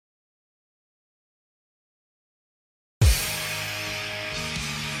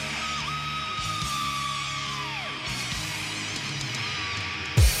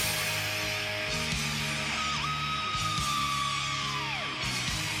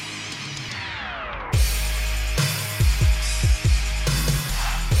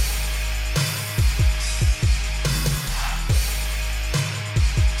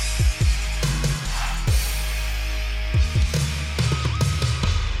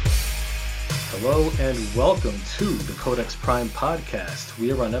Hello and welcome to the Codex Prime podcast.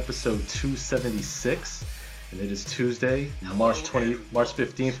 We are on episode 276 and it is Tuesday, March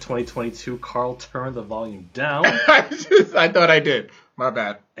 15th, 2022. Carl, turn the volume down. I thought I did. My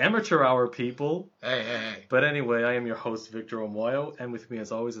bad. Amateur hour, people. Hey. But anyway, I am your host, Victor Omoyo, and with me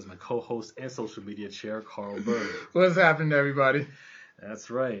as always is my co-host and social media chair, Carl Berg. What's happening, everybody?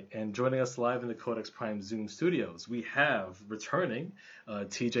 That's right. And joining us live in the Codex Prime Zoom studios, we have returning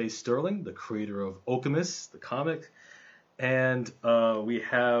TJ Sterling, the creator of Alchemist, the comic, and we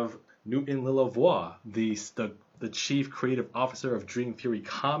have Newton Lilavoie, the chief creative officer of Dream Fury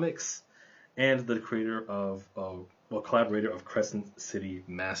Comics, and the creator of, collaborator of Crescent City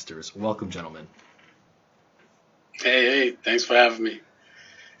Masters. Welcome, gentlemen. Hey, thanks for having me.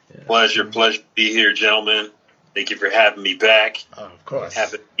 Yeah. Pleasure to be here, gentlemen. Thank you for having me back. Of course.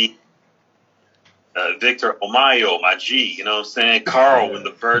 Having me, Victor Omoyo, my G. You know what I'm saying? Carl, when the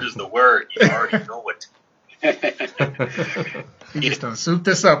bird is the word, you already know what. You just done souped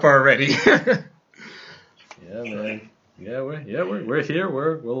this up already. Yeah, man. Yeah, we're here.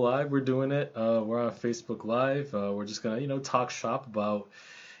 We're live. We're doing it. We're on Facebook Live. We're just gonna talk shop about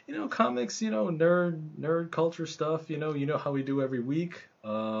comics, nerd culture stuff. You know how we do every week.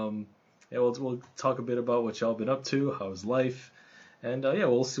 Yeah, we'll talk a bit about what y'all been up to, how's life, and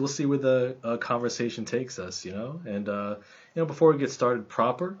we'll see where the conversation takes us, And before we get started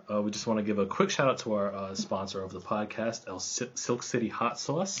proper, we just want to give a quick shout out to our sponsor of the podcast, Silk City Hot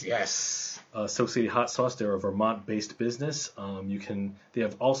Sauce. Yes. Silk City Hot Sauce, they're a Vermont-based business. They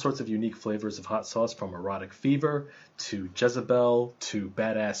have all sorts of unique flavors of hot sauce, from Erotic Fever to Jezebel to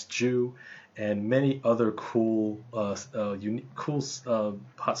Badass Jew, and many other cool hot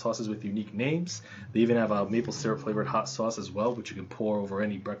sauces with unique names. They even have a maple syrup flavored hot sauce as well, which you can pour over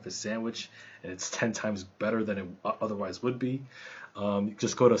any breakfast sandwich, and it's 10 times better than it otherwise would be.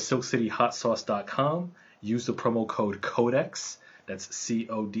 Just go to silkcityhotsauce.com, use the promo code CODEX, that's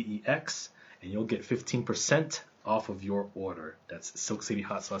CODEX, and you'll get 15% off of your order. That's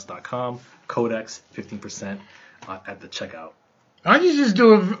silkcityhotsauce.com, CODEX, 15% at the checkout. Why don't you just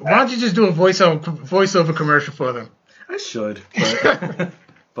do a voiceover commercial for them? I should,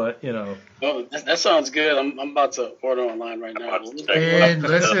 but Oh, that sounds good. I'm about to order online right now. And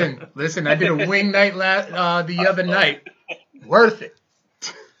listen, I did a wing night the other night. Worth it.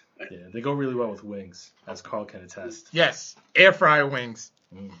 Yeah, they go really well with wings, as Carl can attest. Yes, air fryer wings.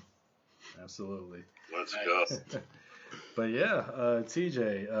 Absolutely. Let's go. But yeah,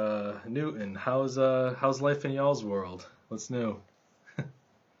 TJ, Newton, how's life in y'all's world? What's new?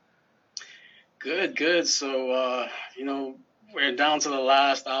 Good. So, we're down to the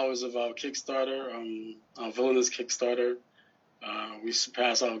last hours of our Kickstarter, our Villainous Kickstarter. We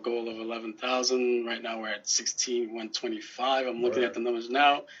surpassed our goal of 11,000. Right now we're at 16,125. I'm looking at the numbers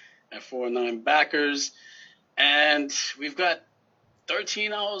now at 409 backers. And we've got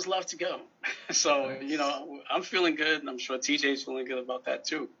 13 hours left to go. So, nice. I'm feeling good, and I'm sure TJ's feeling good about that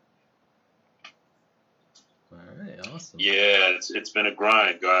too. All right, awesome. Yeah, it's been a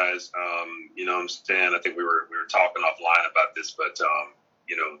grind, guys. You know what I'm saying? I think we were talking offline about this, but the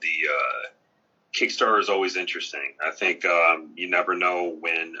Kickstarter is always interesting. I think you never know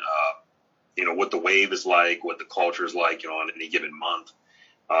when what the wave is like, what the culture is like, on any given month.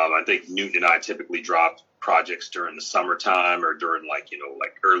 I think Newton and I typically drop projects during the summertime or during like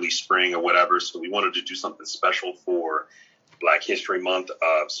early spring or whatever. So we wanted to do something special for Black History Month.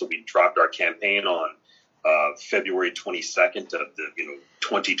 So we dropped our campaign on February 22nd of the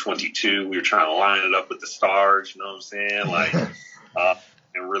 2022. We were trying to line it up with the stars, you know what I'm saying,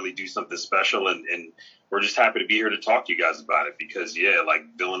 and really do something special, and we're just happy to be here to talk to you guys about it, because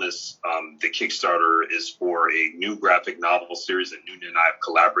Villainous, the Kickstarter is for a new graphic novel series that Newton and I have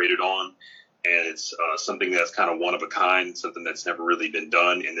collaborated on, and it's something that's kind of one of a kind, something that's never really been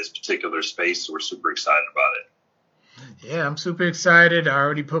done in this particular space, so we're super excited about it. Yeah, I'm super excited. I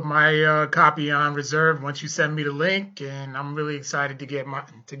already put my copy on reserve once you send me the link, and I'm really excited to get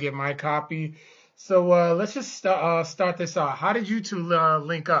my copy. So let's just start this off. How did you two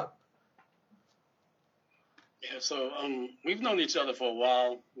link up? Yeah, so we've known each other for a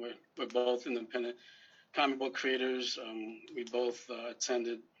while. We're both independent comic book creators. We both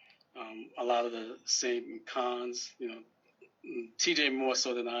attended a lot of the same cons. TJ more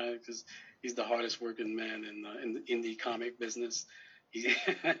so than I, because he's the hardest working man in the indie comic business.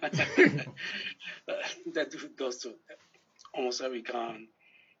 That dude goes to almost every con.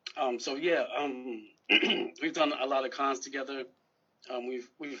 We've done a lot of cons together.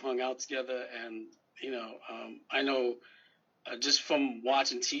 We've hung out together, and I know just from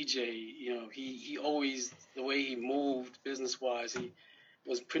watching TJ, he always, the way he moved business wise,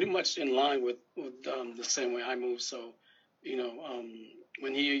 was pretty much in line with the same way I move. So,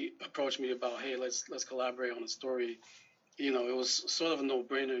 when he approached me about, hey, let's collaborate on a story, it was sort of a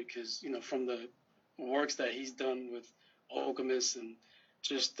no-brainer because, from the works that he's done with Alchemist and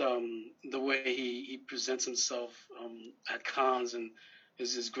just the way he presents himself at cons and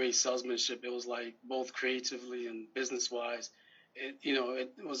his great salesmanship, it was like both creatively and business-wise,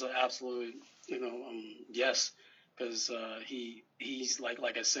 it was an absolute, yes, because he's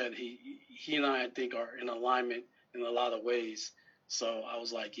like I said, he and I think are in alignment in a lot of ways. So I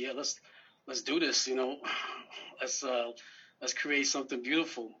was like, yeah, let's do this, let's create something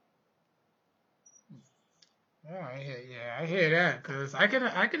beautiful. I hear that because I can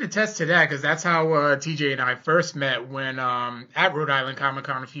attest to that because that's how TJ and I first met when at Rhode Island Comic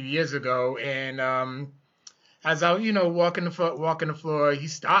Con a few years ago, and as I walking the floor, he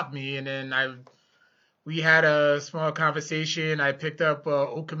stopped me, and then we had a small conversation. I picked up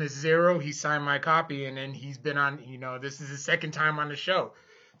Alchemist Zero. He signed my copy, and then he's been on. This is his second time on the show,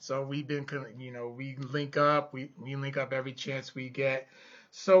 so we've been we link up. We link up every chance we get.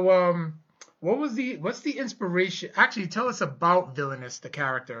 So what's the inspiration? Actually, tell us about Villainous, the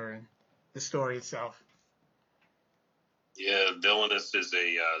character and the story itself. Yeah, Villainous is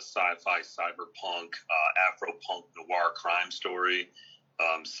a sci-fi cyberpunk Afro-punk noir crime story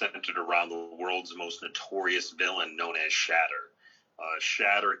centered around the world's most notorious villain known as Shatter.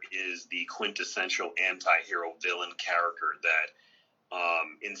 Shatter is the quintessential anti-hero villain character that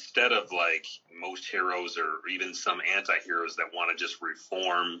instead of like most heroes or even some anti-heroes that want to just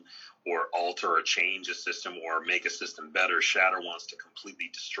reform or alter or change a system or make a system better, Shatter wants to completely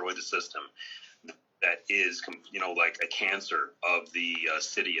destroy the system that is, like a cancer of the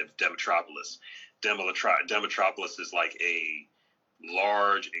city of Demetropolis. Demetropolis is like a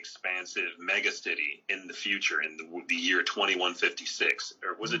large, expansive mega city in the future in the year 2156.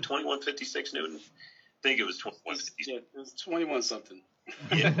 Or was it 2156, Newton? I think it was 2156. Yeah, it was 21 something.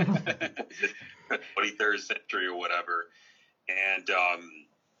 Yeah. 23rd century or whatever. And,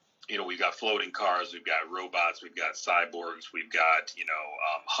 we've got floating cars, we've got robots, we've got cyborgs, we've got,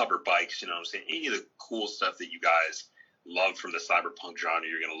 hover bikes, I'm saying? Any of the cool stuff that you guys love from the cyberpunk genre,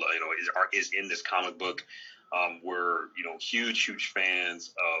 you're going to love, is in this comic book. We're, huge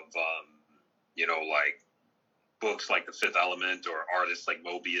fans of, like books like The Fifth Element or artists like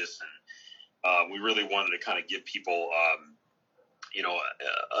Mobius. And we really wanted to kind of give people,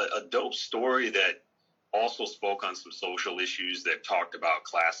 a dope story that also spoke on some social issues, that talked about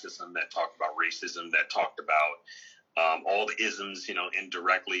classism, that talked about racism, that talked about all the isms,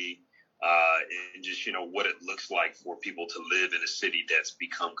 indirectly, and just, what it looks like for people to live in a city that's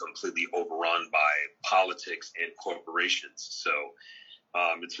become completely overrun by politics and corporations. So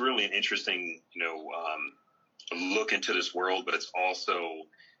it's really an interesting, look into this world, but it's also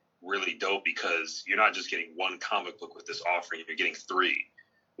really dope because you're not just getting one comic book with this offering, you're getting three.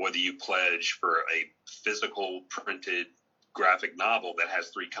 Whether you pledge for a physical printed graphic novel that has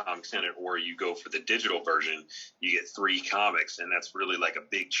 3 comics in it, or you go for the digital version, you get 3 comics, and that's really like a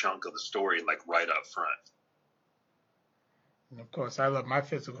big chunk of the story, like right up front. And of course, I love my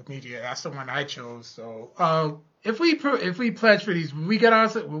physical media. That's the one I chose. So, if we pledge for these, will we get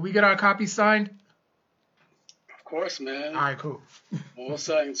our copy signed? Of course, man. All right, cool. We'll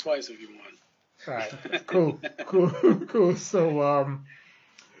sign twice if you want. All right, cool. So,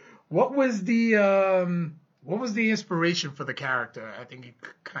 what was the inspiration for the character? I think you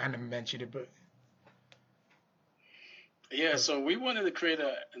kind of mentioned it, but yeah. So we wanted to create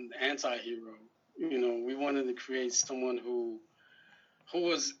an anti-hero. We wanted to create someone who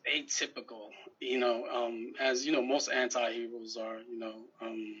was atypical. As most anti-heroes are.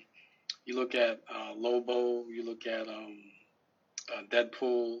 You look at Lobo. You look at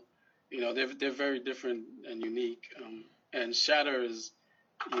Deadpool. They're very different and unique. And Shatter is,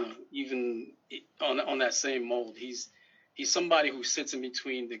 even on that same mold, he's somebody who sits in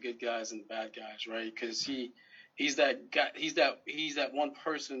between the good guys and the bad guys, right? Because he's that guy, he's that one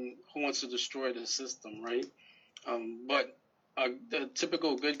person who wants to destroy the system, right? But the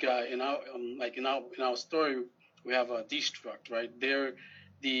typical good guy in our story, we have a Destruct, right? They're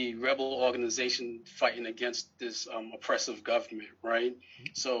the rebel organization fighting against this oppressive government, right?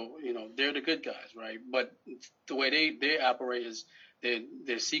 So they're the good guys, right? But the way they operate is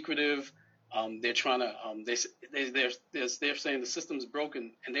they're secretive. They're trying to they're saying the system's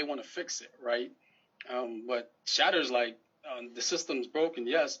broken and they want to fix it, right? But Shatter's like, the system's broken,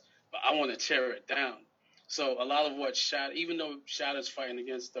 yes, but I want to tear it down. So a lot of what Shatter, even though Shatter's fighting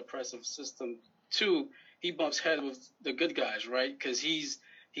against the oppressive system too, he bumps head with the good guys, right? Because he's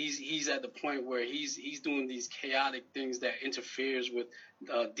he's at the point where he's doing these chaotic things that interferes with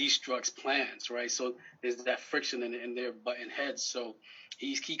Destruct's plans, right? So there's that friction in their button heads. So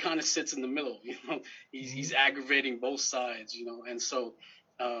he kind of sits in the middle, you know. He's aggravating both sides, you know, and so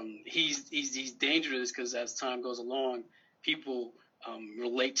he's dangerous because as time goes along, people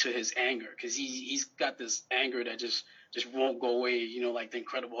relate to his anger because he's got this anger that just won't go away, you know, like the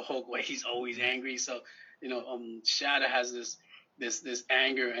Incredible Hulk, where he's always angry. So you know, Shatter has this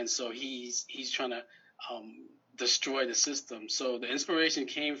anger, and so he's trying to destroy the system. So the inspiration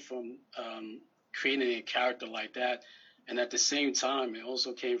came from creating a character like that, and at the same time, it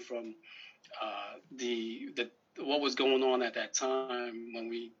also came from the what was going on at that time when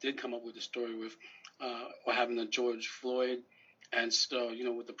we did come up with the story with what happened to George Floyd, and so you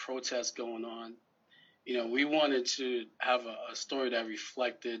know, with the protests going on, you know, we wanted to have a story that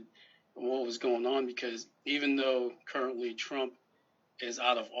reflected what was going on, because even though currently Trump is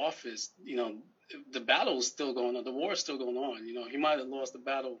out of office, you know, the battle is still going on. The war is still going on. You know, he might have lost the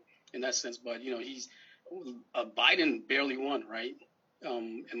battle in that sense, but you know, Biden barely won, right?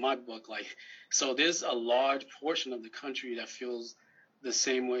 In my book, like, so there's a large portion of the country that feels the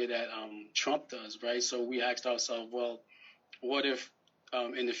same way that Trump does, right? So we asked ourselves, well, what if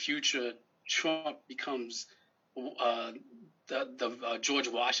in the future Trump becomes the George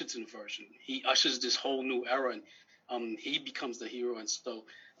Washington version? He ushers this whole new era, and he becomes the hero. And so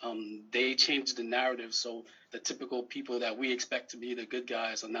they changed the narrative. So the typical people that we expect to be the good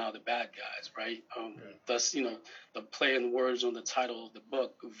guys are now the bad guys, right? Thus, you know, the play in words on the title of the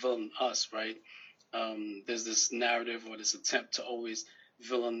book, Villain Us, right? There's this narrative or this attempt to always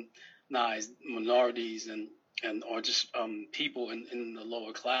villainize minorities and or just people in the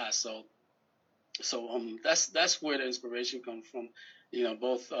lower class. So that's where the inspiration comes from, you know,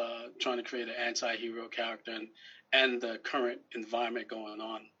 both trying to create an anti-hero character and the current environment going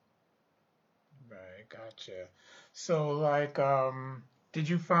on. Right, gotcha. So like, did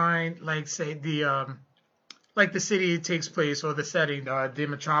you find, like, say the like the city it takes place, or the setting, the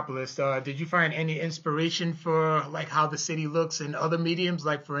metropolis, did you find any inspiration for like how the city looks in other mediums?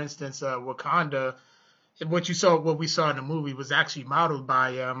 Like, for instance, Wakanda. What we saw in the movie was actually modeled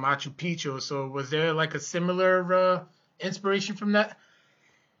by Machu Picchu. So was there like a similar inspiration from that?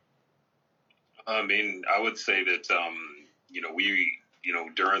 I mean, I would say that, you know,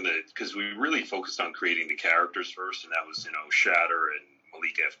 because we really focused on creating the characters first, and that was, you know, Shatter and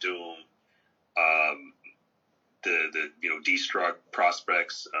Malik F. Doom, the you know, Destruct,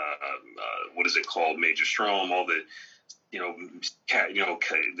 Prospects, what is it called, Major Strom, all the, you know,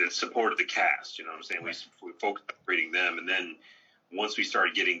 the support of the cast, you know what I'm saying? We focused on creating them, and then once we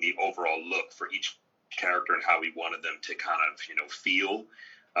started getting the overall look for each character and how we wanted them to kind of, you know, feel,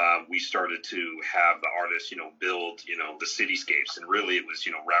 we started to have the artists, you know, build, you know, the cityscapes, and really it was,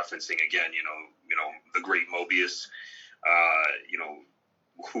 you know, referencing again, you know, the great Mobius, you know,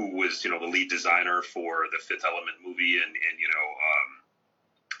 who was, you know, the lead designer for the Fifth Element movie, and you know,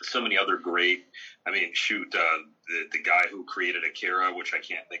 so many other great, I mean, shoot, the guy who created Akira, which I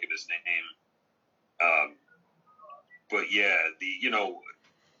can't think of his name. But yeah, you know,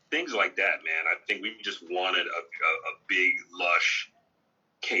 things like that, man. I think we just wanted a big, lush,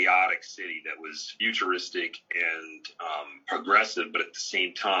 chaotic city that was futuristic and progressive, but at the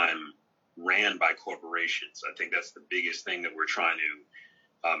same time ran by corporations. I think that's the biggest thing that we're trying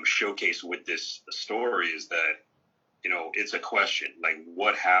to showcase with this story, is that, you know, it's a question, like,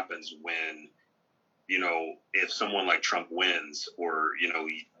 what happens when, you know, if someone like Trump wins, or, you know,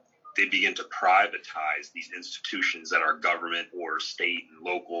 they begin to privatize these institutions that are government or state and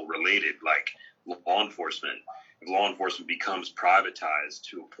local related, like law enforcement. If law enforcement becomes privatized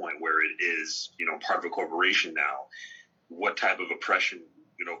to a point where it is, you know, part of a corporation now, what type of oppression,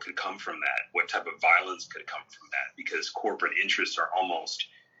 you know, could come from that? What type of violence could come from that? Because corporate interests are almost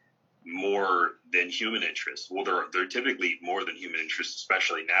more than human interests. Well, they're typically more than human interests,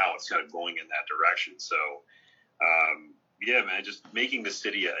 especially now. It's kind of going in that direction. So, yeah, man, just making the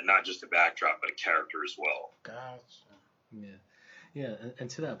city not just a backdrop, but a character as well. Gotcha. Yeah, and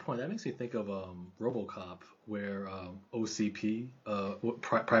to that point, that makes me think of RoboCop, where OCP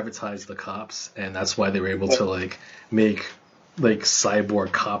privatized the cops, and that's why they were able to like make like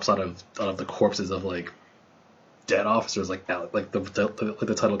cyborg cops out of the corpses of like dead officers, like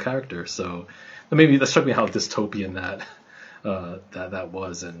the title character. So maybe that struck me how dystopian that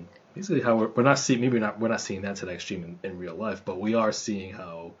was, and basically how we're not seeing that to the extreme in real life, but we are seeing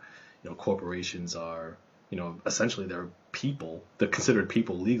how, you know, corporations are, you know, essentially they're people, they're considered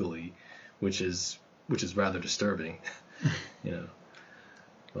people legally, which is rather disturbing, you know.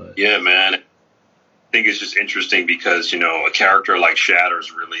 But yeah, man. think it's just interesting because, a character like Shatter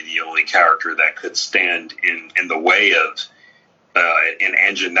is really the only character that could stand in the way of an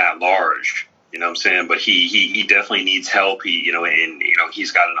engine that large. You know what I'm saying? But he definitely needs help. He's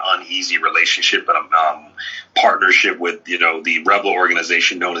got an uneasy relationship and partnership with, the rebel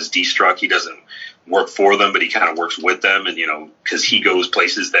organization known as Destruct. He doesn't work for them, but he kind of works with them. And, because he goes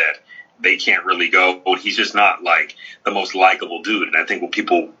places that they can't really go. He's just not like the most likable dude. And I think when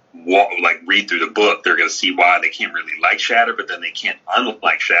people read through the book, they're going to see why they can't really like Shatter, but then they can't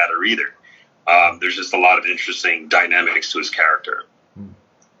unlike Shatter either. There's just a lot of interesting dynamics to his character.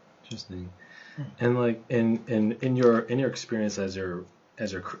 Interesting. And like in your experience as you're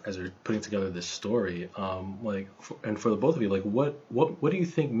putting together this story, and for the both of you, like what do you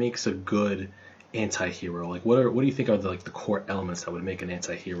think makes a good anti-hero? Like what do you think are the core elements that would make an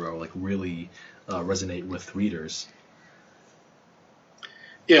anti-hero like really resonate with readers?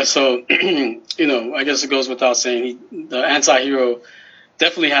 Yeah, so I guess it goes without saying the anti-hero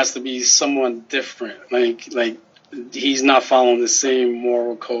definitely has to be someone different. Like he's not following the same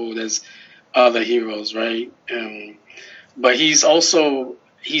moral code as other heroes, right? But he's also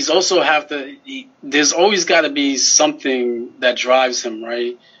there's always got to be something that drives him,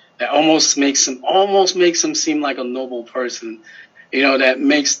 right? That almost makes him seem like a noble person, that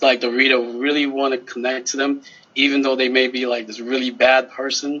makes like the reader really want to connect to them, even though they may be like this really bad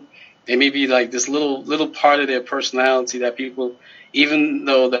person. They may be like this little part of their personality that people, even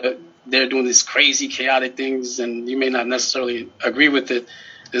though that they're doing these crazy chaotic things and you may not necessarily agree with it,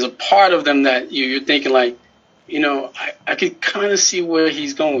 there's a part of them that you're thinking like, I could kind of see where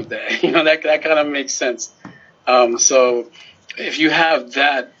he's going with that. That kind of makes sense. So if you have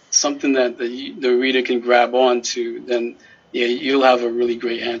that, something that the reader can grab onto, then yeah, you'll have a really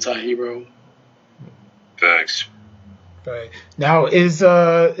great anti-hero. Thanks. Right. Now, is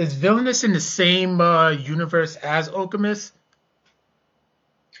Villainous in the same universe as Okemos?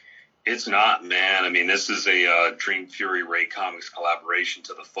 It's not, man. I mean, this is a Dream Fury Ray Comics collaboration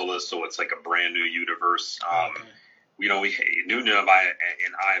to the fullest, so it's like a brand new universe. Okay. Newton and I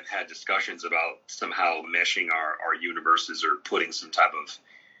have had discussions about somehow meshing our universes or putting some type of,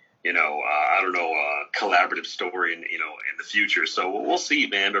 collaborative story in the future. So we'll see,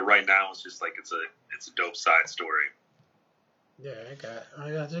 man. But right now, it's just like it's a dope side story. Yeah, I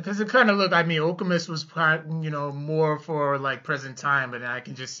got you. Because it kind of looked, Okemos was more for like present time, but I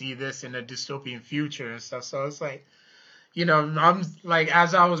can just see this in a dystopian future and stuff. So it's like, I'm like,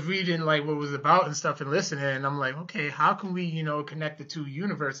 as I was reading like what it was about and stuff and listening, and I'm like, okay, how can we, connect the two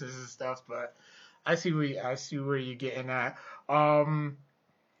universes and stuff? But I see where you're getting at.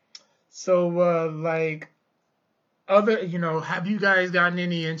 So like other, have you guys gotten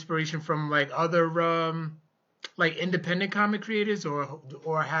any inspiration from like other like independent comic creators, or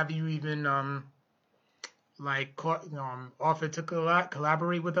have you even offered to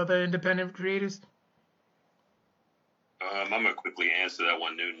collaborate with other independent creators? I'm gonna quickly answer that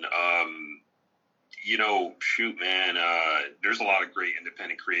one, Newton. Shoot, man. There's a lot of great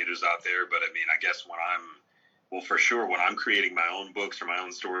independent creators out there, but I mean, I guess when I'm creating my own books or my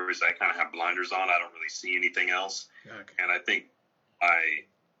own stories, I kind of have blinders on. I don't really see anything else, Okay. and I think I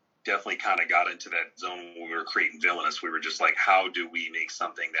definitely kind of got into that zone when we were creating Villainous. We were just like, how do we make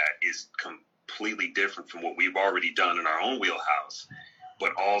something that is completely different from what we've already done in our own wheelhouse,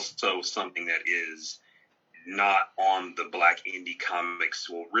 but also something that is not on the black indie comics?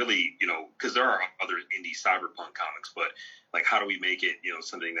 Well, really, because there are other indie cyberpunk comics, but like, how do we make it,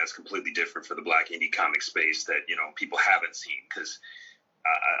 something that's completely different for the black indie comic space that, people haven't seen? Because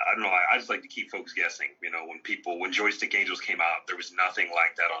I don't know. I just like to keep folks guessing. When Joystick Angels came out, there was nothing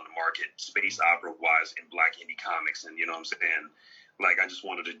like that on the market, space opera wise, in black indie comics. And you know what I'm saying? Like, I just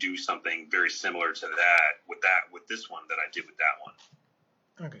wanted to do something very similar to that with this one that I did with that one.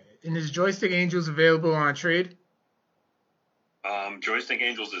 Okay. And is Joystick Angels available on trade? Joystick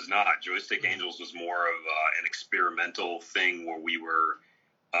Angels is not. Joystick Angels was more of an experimental thing where we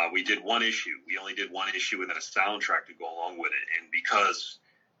did one issue. We only did one issue and then a soundtrack to go along with it. And because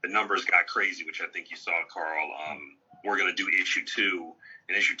the numbers got crazy, which I think you saw, Carl, we're going to do issue 2.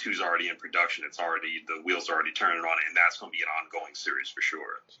 And issue 2 is already in production. The wheels are already turning on it. And that's going to be an ongoing series for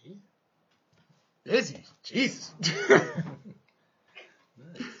sure. Busy. Jesus.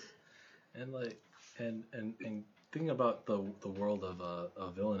 Nice. And like, and thinking about the world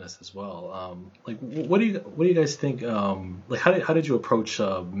of Villainous as well. Like, what do you guys think? Like, how did you approach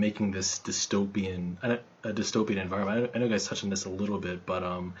making this dystopian environment? I know you guys touched on this a little bit, but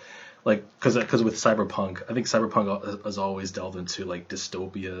like, because with cyberpunk, I think cyberpunk has always delved into like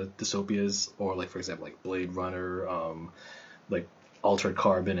dystopias, or like, for example, like Blade Runner, like Altered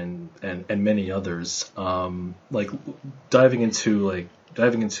Carbon and many others. Like diving into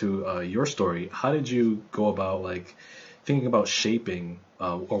your story, how did you go about like thinking about shaping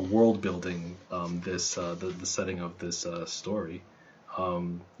or world building this the setting of this story?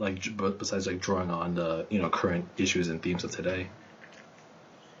 But besides like drawing on the current issues and themes of today.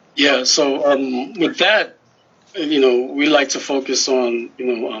 Yeah. So with that, we like to focus on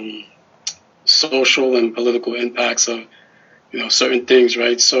social and political impacts of certain things,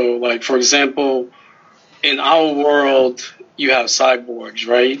 right? So like for example, in our world, you have cyborgs,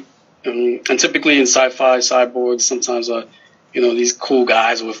 right? And typically in sci-fi, cyborgs sometimes are these cool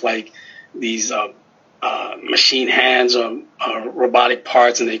guys with like these machine hands or robotic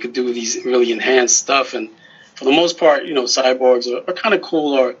parts, and they could do these really enhanced stuff. And for the most part, cyborgs are kind of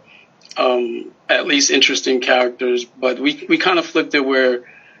cool or at least interesting characters. But we kind of flipped it where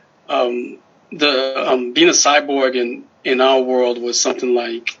being a cyborg in our world was something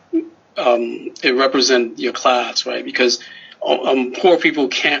like it represents your class, right? Because poor people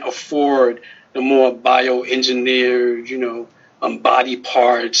can't afford the more bioengineered, body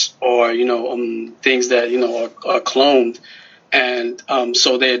parts or things that are cloned, and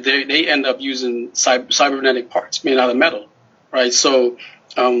so they end up using cybernetic parts made out of metal, right? So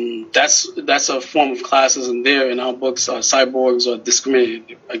that's a form of classism there. In our books, cyborgs are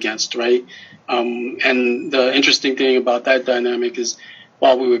discriminated against, right? And the interesting thing about that dynamic is,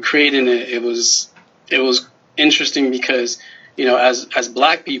 while we were creating it, it was interesting because as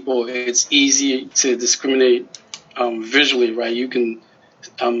Black people, it's easy to discriminate visually, right? You can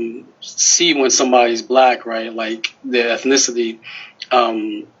see when somebody's Black, right? Like their ethnicity,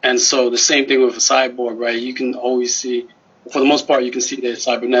 and so the same thing with a cyborg, right? You can always see, for the most part, you can see their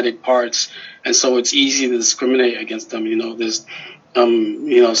cybernetic parts, and so it's easy to discriminate against them. There's,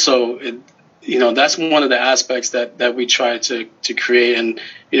 so that's one of the aspects that we try to create, and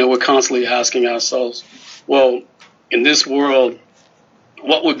we're constantly asking ourselves, well, in this world,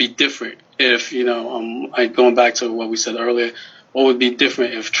 what would be different if going back to what we said earlier, what would be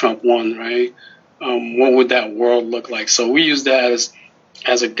different if Trump won, right? What would that world look like? So we use that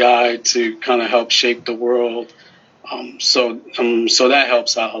as a guide to kind of help shape the world. So that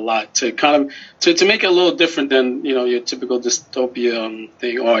helps out a lot to kind of to make it a little different than your typical dystopia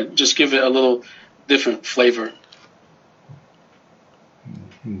thing, or just give it a little different flavor.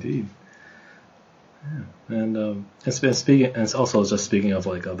 Indeed. Yeah. And it's also just speaking of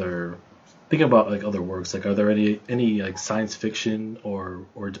like thinking about like other works. Like, are there any like science fiction or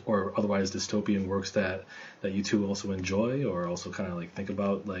otherwise dystopian works that you two also enjoy, or also kind of like think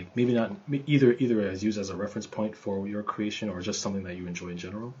about, like maybe not either as used as a reference point for your creation, or just something that you enjoy in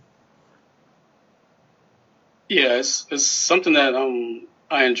general? Yeah, it's something that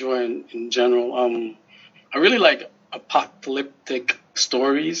I enjoy in general. I really like apocalyptic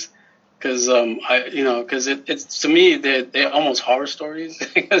stories because it's to me they're almost horror stories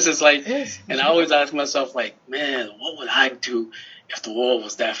because it's like, and I always ask myself like, man, what would I do if the world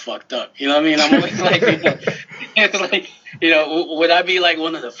was that fucked up? You know what I mean? I'm always like, it's like, would I be like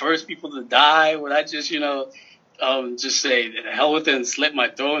one of the first people to die? Would I just just say the hell with it and slit my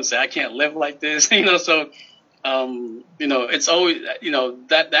throat and say I can't live like this? So. It's always,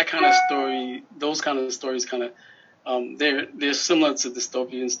 that kind of story, those kind of stories kind of, they're similar to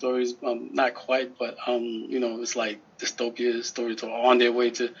dystopian stories, not quite, but, it's like dystopia stories are on their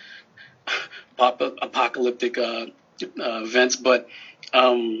way to apocalyptic, events. But,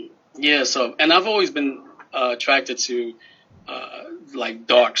 so, and I've always been attracted to, like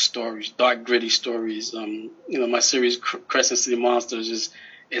dark stories, dark, gritty stories. My series Crescent City Monsters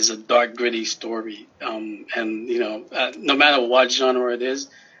is a dark, gritty story. And no matter what genre it is,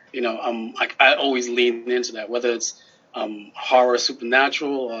 I always lean into that, whether it's horror,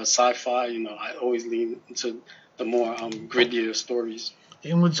 supernatural, or sci-fi. I always lean into the more grittier stories.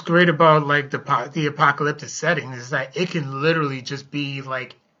 And what's great about like the apocalyptic setting is that it can literally just be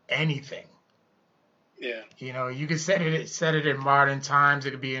like anything. Yeah. You can set it in modern times.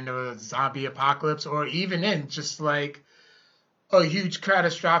 It could be in a zombie apocalypse, or even in just like a huge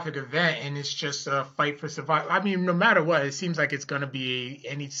catastrophic event, and it's just a fight for survival. I mean, no matter what, it seems like it's going to be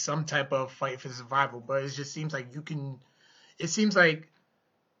some type of fight for survival, but it just seems like it seems like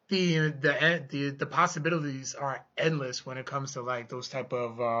the possibilities are endless when it comes to like those type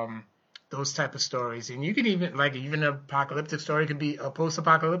of stories. And you can even an apocalyptic story can be a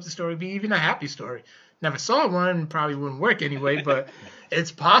post-apocalyptic story, be even a happy story. Never saw one, probably wouldn't work anyway, but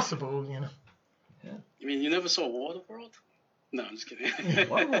it's possible, Yeah. You mean you never saw Waterworld? No, I'm just kidding.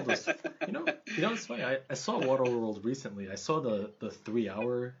 Waterworld was, it's funny. I saw Waterworld recently. I saw the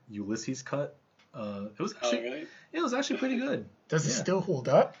 3-hour Ulysses cut. It was Oh, actually really? it was actually pretty good. Does it Yeah. still hold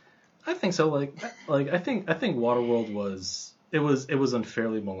up? I think so. Like I think Waterworld was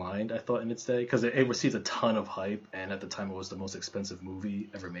unfairly maligned. I thought in its day because it received a ton of hype, and at the time it was the most expensive movie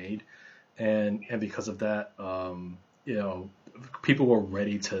ever made, and because of that, you know, people were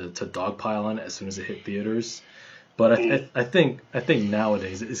ready to dogpile on it as soon as it hit theaters. But I think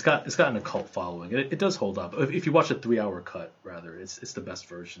nowadays it's gotten a cult following. It does hold up. If you watch a 3 hour cut, rather, it's the best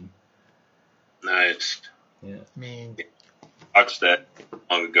version. Nice. Yeah. I mean, Watched that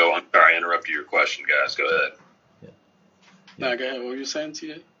long ago. I'm sorry, I interrupted your question, guys. Go ahead. No, go ahead. What were you saying,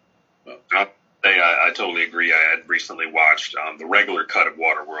 TJ? I totally agree. I had recently watched the regular cut of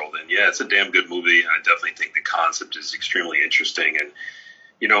Waterworld, and yeah, it's a damn good movie. I definitely think the concept is extremely interesting, and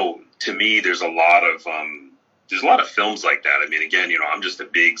you know, to me, there's a lot of films like that. I mean, again, you know, I'm just a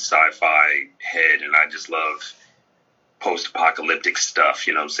big sci-fi head, and I just love post-apocalyptic stuff.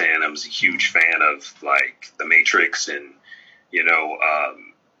 You know what I'm saying? I was a huge fan of like The Matrix, and you know,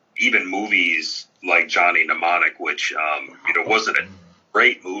 even movies like Johnny Mnemonic, which you know wasn't a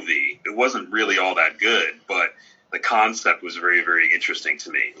great movie. It wasn't really all that good, but the concept was very, very interesting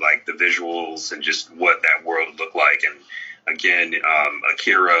to me, like the visuals and just what that world looked like. And again,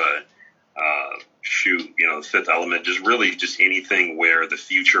 Akira, you know, The Fifth Element, just anything where the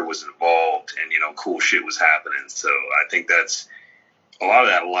future was involved and, you know, cool shit was happening. So I think that's a lot of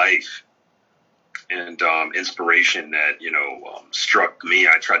that life and inspiration that, you know, struck me.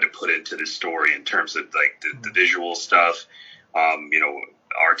 I tried to put into this story in terms of like the visual stuff. You know,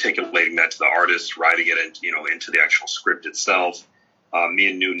 articulating that to the artist, writing it into, you know, into the actual script itself. Me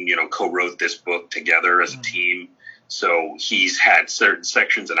and Newton, you know, co-wrote this book together as a team. So he's had certain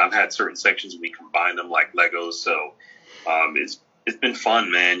sections and I've had certain sections, and we combined them like Legos. So it's been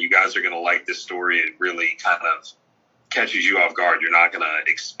fun, man. You guys are going to like this story. It really kind of catches you off guard. You're not going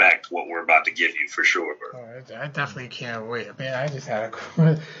to expect what we're about to give you for sure. I definitely can't wait. Man,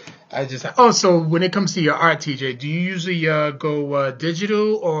 so when it comes to your art, TJ, do you usually go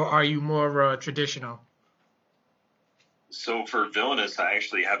digital or are you more traditional? So for Villainous, I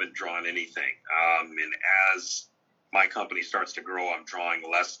actually haven't drawn anything. And as my company starts to grow, I'm drawing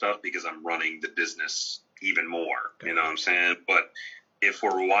less stuff because I'm running the business even more. You know what I'm saying? But if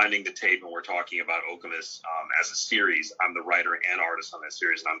we're rewinding the tape and we're talking about Okemos as a series, I'm the writer and artist on that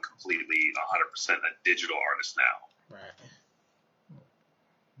series, and I'm completely 100% a digital artist now. Right.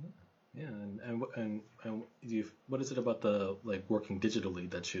 Yeah, and what is it about the like working digitally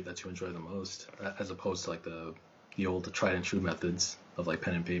that you enjoy the most, as opposed to like the old tried and true methods of like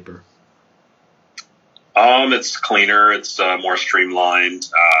pen and paper? It's cleaner. It's more streamlined.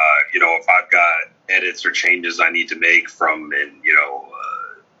 You know, if I've got edits or changes I need to make and you know,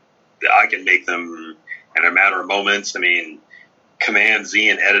 I can make them in a matter of moments. I mean, Command Z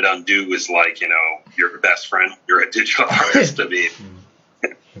and Edit Undo is like, you know, your best friend. You're a digital artist. I mean,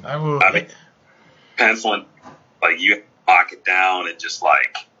 I mean, penciling, like you lock it down and just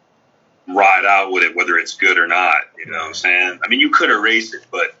like ride out with it, whether it's good or not. You know what I'm saying? I mean, you could erase it,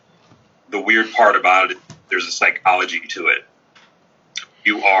 but the weird part about it, there's a psychology to it.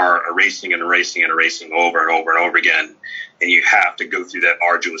 You are erasing and erasing and erasing over and over and over again, and you have to go through that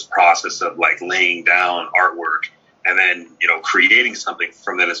arduous process of like laying down artwork and then, you know, creating something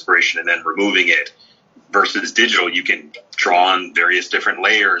from that inspiration and then removing it. Versus digital, you can draw on various different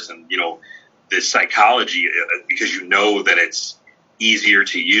layers, and you know, this psychology, because you know that it's easier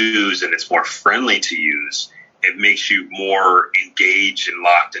to use and it's more friendly to use, it makes you more engaged and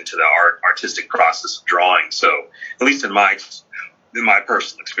locked into the artistic process of drawing. So, at least in my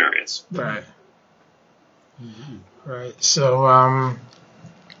personal experience. Right. Right. So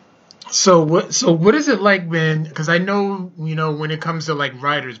what is it like when? Because I know, you know, when it comes to like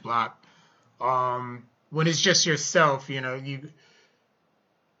writer's block, when it's just yourself, you know,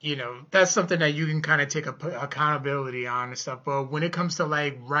 that's something that you can kind of take accountability on and stuff. But when it comes to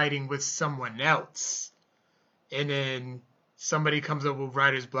like writing with someone else, and then somebody comes up with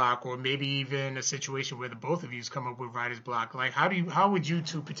writer's block, or maybe even a situation where the both of you come up with writer's block, like how would you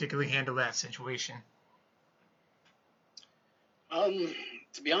two particularly handle that situation? To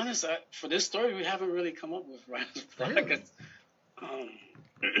be honest, for this story, we haven't really come up with writer's block. Really?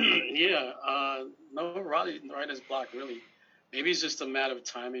 Yeah, no writer's block really. Maybe it's just a matter of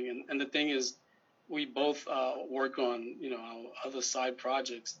timing. And the thing is, we both work on, you know, our other side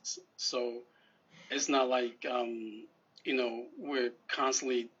projects. So it's not like, you know, we're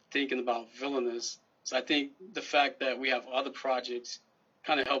constantly thinking about Villainous. So I think the fact that we have other projects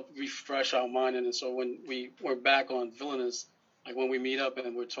kind of help refresh our mind. And so when we're back on Villainous, like when we meet up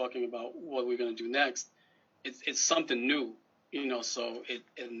and we're talking about what we're going to do next, it's something new. so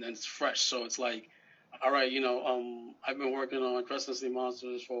and it's fresh. So it's like, all right, I've been working on Crescent City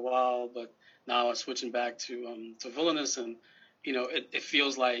Monsters for a while, but now I'm switching back to Villainous, and it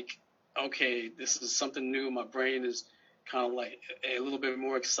feels like, okay, this is something new. My brain is kind of like a little bit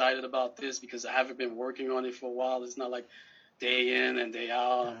more excited about this because I haven't been working on it for a while. It's not like day in and day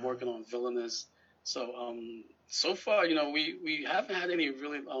out I'm working on Villainous. So so far, we haven't had any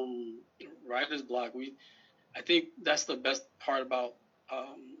really writer's block. I think that's the best part about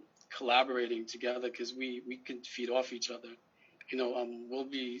collaborating together because we can feed off each other. We'll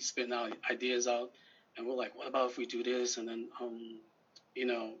be spitting out ideas out, and we're like, what about if we do this? And then,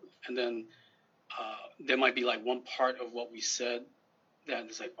 and then there might be like one part of what we said that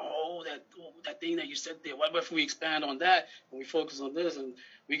is like, oh, that thing that you said there. What if we expand on that and we focus on this and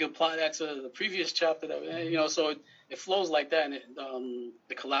we can apply that to the previous chapter that so it flows like that, and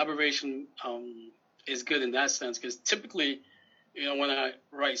the collaboration is good in that sense because typically, when I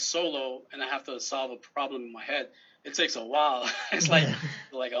write solo and I have to solve a problem in my head, it takes a while. It's like,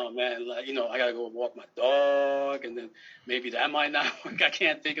 oh man, I gotta go walk my dog, and then maybe that might not work. I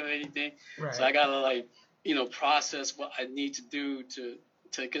can't think of anything, Right. So I gotta process what I need to do to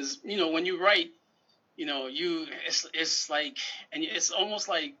because when you write, it's like, and it's almost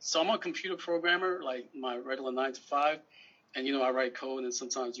like, so I'm a computer programmer, like my regular 9 to 5, and I write code, and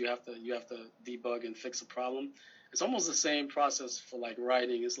sometimes you have to debug and fix a problem. It's almost the same process for like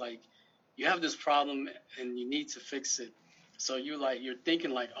writing. It's like you have this problem and you need to fix it. So you're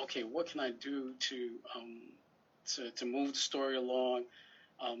thinking like, okay, what can I do to move the story along,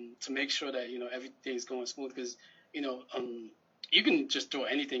 to make sure that everything's going smooth because you can just throw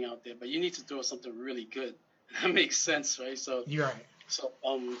anything out there, but you need to throw something really good. That makes sense, right? So You're right. So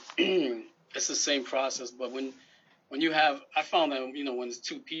it's the same process, but when you have, I found that when it's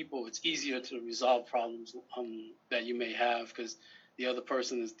two people, it's easier to resolve problems that you may have because the other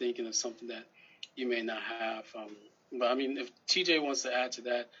person is thinking of something that you may not have. But I mean, if TJ wants to add to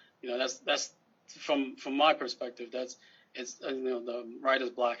that, that's from my perspective. The writer's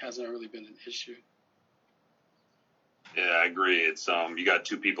block hasn't really been an issue. Yeah, I agree. It's you got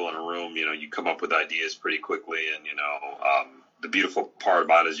two people in a room, you come up with ideas pretty quickly, and the beautiful part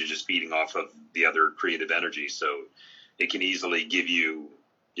about it is you're just feeding off of the other creative energy, so it can easily give you,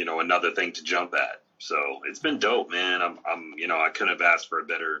 another thing to jump at. So it's been dope, man. I'm I couldn't have asked for a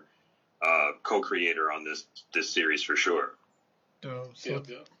better co-creator on this series for sure. Dope.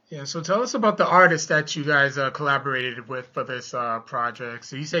 So tell us about the artists that you guys collaborated with for this project.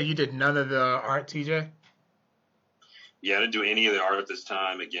 So you said you did none of the art, TJ? Yeah, I didn't do any of the art this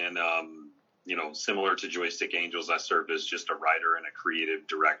time. Again, similar to Joystick Angels, I served as just a writer and a creative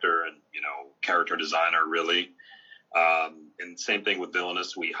director and, character designer, really. And same thing with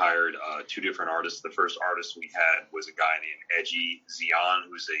Villainous. We hired two different artists. The first artist we had was a guy named Edgy Zian,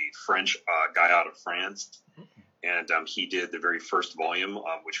 who's a French guy out of France. And he did the very first volume,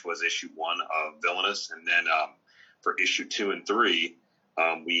 which was issue 1 of Villainous. And then for issue 2 and 3,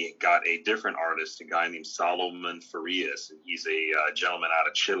 we got a different artist, a guy named Salomon Farias, and he's a gentleman out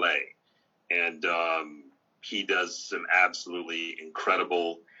of Chile. And he does some absolutely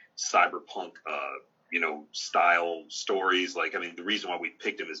incredible cyberpunk, style stories. The reason why we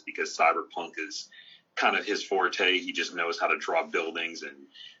picked him is because cyberpunk is kind of his forte. He just knows how to draw buildings and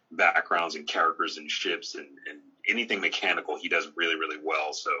backgrounds and characters and ships and anything mechanical. He does really, really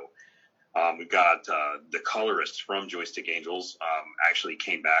well. So we've got the colorist from Joystick Angels actually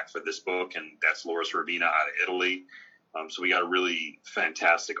came back for this book, and that's Loris Ravina out of Italy. So we got a really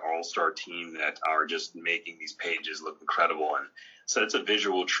fantastic all-star team that are just making these pages look incredible. And so it's a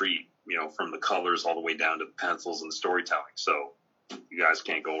visual treat, from the colors all the way down to the pencils and the storytelling. So you guys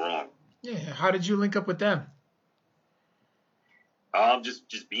can't go wrong. Yeah. How did you link up with them?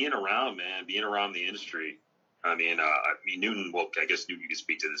 Just being around, man, being around the industry. I mean, Newton, well, I guess Newton, you can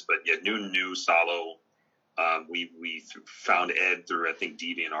speak to this, but yeah, Newton knew Salo. We found Ed through, I think,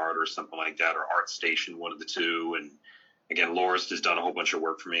 DeviantArt or something like that, or ArtStation, one of the two. And again, Loris has done a whole bunch of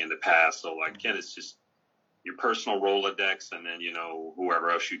work for me in the past. So again, it's just your personal Rolodex, and then, whoever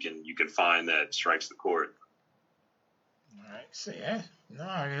else you can find that strikes the chord. All right. So yeah, no,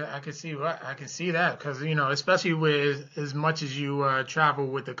 I can see that because especially with as much as you travel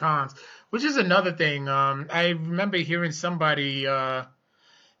with the cons, which is another thing. I remember hearing somebody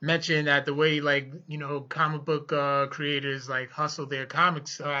mention that the way comic book creators hustle their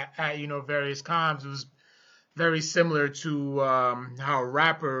comics at various cons was very similar to how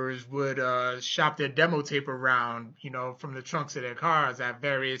rappers would shop their demo tape around, from the trunks of their cars at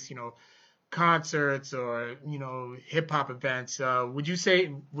various, concerts or, hip hop events. Would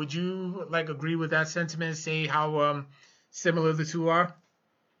you agree with that sentiment? Say how similar the two are?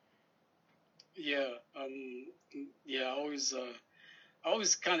 Yeah. Yeah. I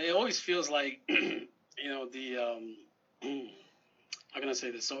always kind of. It always feels like, the. How can I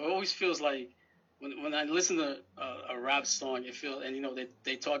say this? So it always feels like when I listen to a rap song, it feels, and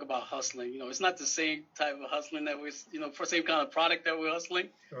they talk about hustling. It's not the same type of hustling that we're, for same kind of product that we're hustling,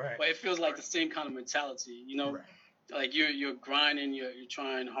 Right. but it feels like the same kind of mentality. Right. Like you're grinding, you're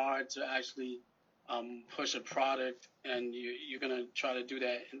trying hard to actually push a product, and you're gonna try to do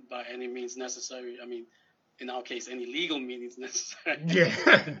that by any means necessary. I mean, in our case, any legal means necessary.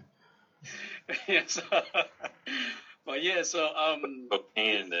 Yeah. Yeah. So, but yeah, so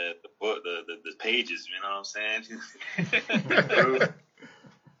Cocaine, the book, the pages. You know what I'm saying?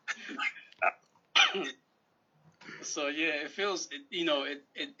 So yeah, it feels,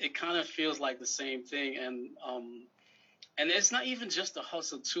 it kind of feels like the same thing, and it's not even just the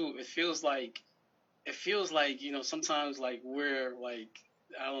hustle too. It feels like sometimes like we're like,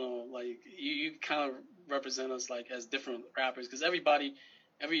 I don't know, like you kind of represent us like as different rappers, because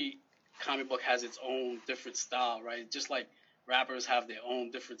every comic book has its own different style, right? Just like rappers have their own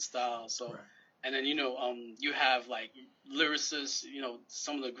different style. So, right. And then you have like lyricists,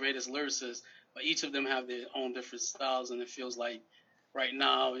 some of the greatest lyricists, but each of them have their own different styles, and it feels like right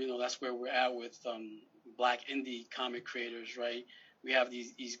now, that's where we're at with Black indie comic creators, right? We have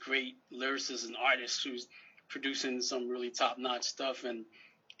these great lyricists and artists who's producing some really top-notch stuff, and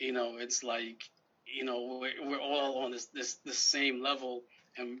it's like we're all on this same level,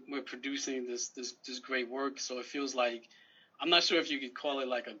 and we're producing this great work. So it feels like, I'm not sure if you could call it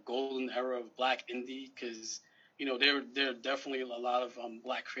like a golden era of Black indie, because there are definitely a lot of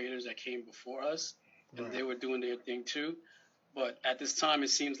Black creators that came before us, and right. They were doing their thing too. But at this time,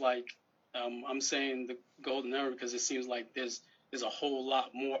 it seems like I'm saying the golden era because it seems like there's a whole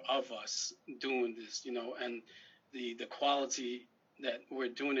lot more of us doing this, and the quality that we're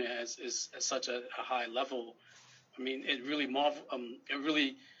doing it is at such a high level. I mean, it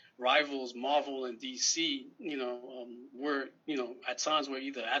really rivals Marvel and DC. We're at times we're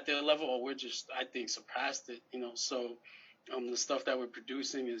either at their level or we're just, I think, surpassed it. So the stuff that we're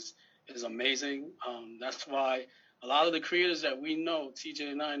producing is amazing. That's why a lot of the creators that we know, TJ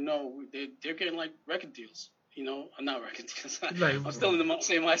and I know, they're getting like record deals. I'm not record deals. I'm still in the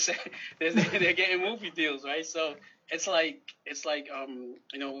same mindset. They're getting movie deals, right? So it's like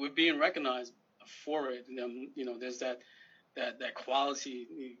we're being recognized for it. And, there's that quality.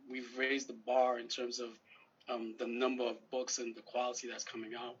 We've raised the bar in terms of the number of books and the quality that's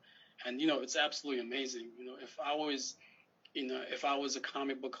coming out. And it's absolutely amazing. If I was a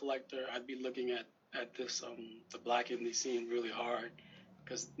comic book collector, I'd be looking at this the Black indie scene really hard,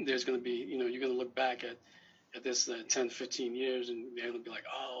 because there's going to be you're going to look back at this 10, 15 years, and they're going to be like,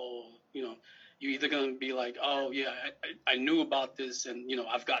 oh, you're either going to be like, oh yeah, I knew about this, and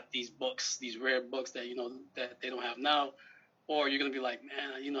I've got these books, these rare books that that they don't have now, or you're going to be like,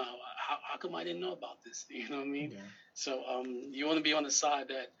 man, how come I didn't know about this? You know what I mean? Yeah. So you want to be on the side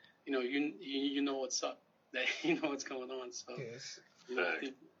that you know what's up, that you know what's going on. So yes.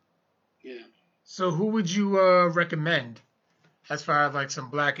 Yeah. So who would you recommend as far as like some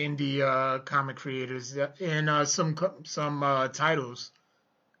Black indie comic creators and some titles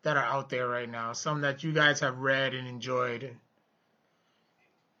that are out there right now, some that you guys have read and enjoyed?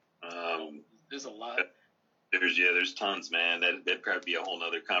 There's a lot. There's tons, man. That'd probably be a whole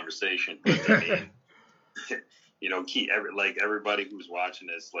nother conversation. But, I mean, everybody who's watching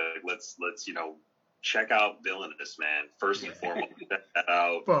this, like let's check out Villainous, man. First and foremost, check that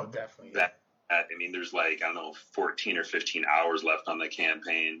out. Well, definitely. I mean, there's 14 or 15 hours left on the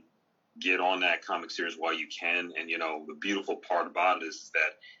campaign. Get on that comic series while you can. And, the beautiful part about it is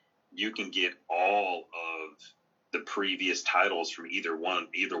that you can get all of the previous titles from either one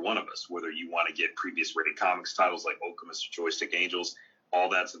of us, whether you want to get previous Rated Comics titles like Okemos or Joystick Angels. All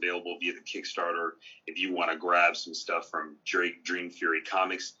that's available via the Kickstarter. If you want to grab some stuff from Drake Dream Fury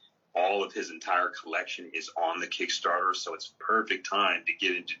Comics, all of his entire collection is on the Kickstarter. So it's perfect time to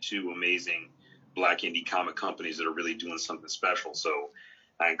get into two amazing Black indie comic companies that are really doing something special. So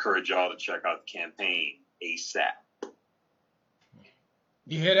I encourage y'all to check out the campaign ASAP.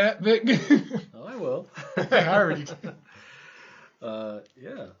 You hear that, Vic? Oh, I will. I already did.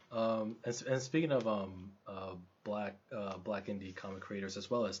 Yeah. And speaking of Black indie comic creators as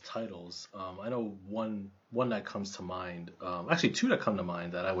well as titles, I know one that comes to mind. Actually, two that come to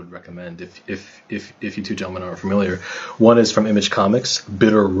mind that I would recommend if you two gentlemen are familiar. One is from Image Comics,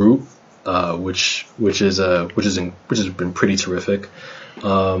 Bitter Root. which has been pretty terrific.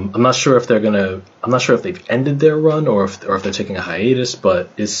 I'm not sure if they've ended their run or if they're taking a hiatus, but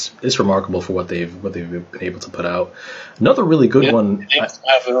it's remarkable for what they've been able to put out. Another really good one. Shout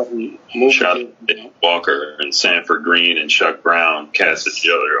out to Walker and Sanford Green and Chuck Brown, cast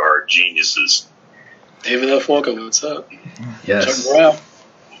together, are geniuses. David F. Walker, what's up? Yes. Chuck Brown.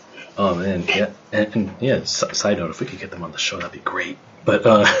 Oh man, yeah, and yeah. Side note: if we could get them on the show, that'd be great. But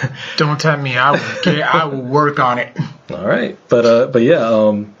don't tempt me. I will work on it. All right, but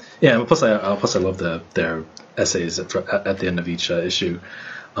yeah, yeah. Plus I love their essays at the end of each issue.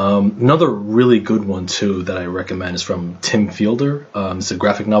 Another really good one too that I recommend is from Tim Fielder. It's a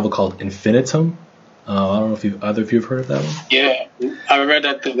graphic novel called Infinitum. I don't know if either of you have heard of that one. Yeah, I read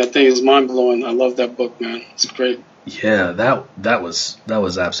that thing. That thing is mind blowing. I love that book, man. It's great. Yeah, that was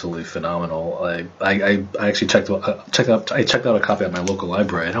absolutely phenomenal. I actually checked out a copy at my local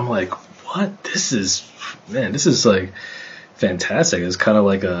library, and I'm like, what? This is like fantastic. It's kind of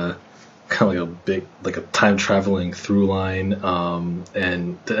like a big, like a time traveling through line,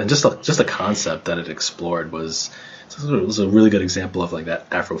 and just the concept that it explored was a really good example of like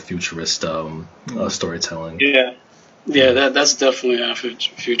that Afrofuturist storytelling. Yeah, that's definitely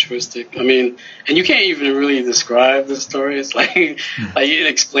Afrofuturistic. I mean, and you can't even really describe the story. It's like you can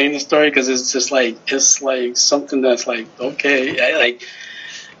explain the story because it's just like something that's like okay,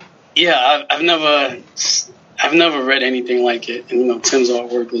 I've never read anything like it, and Tim's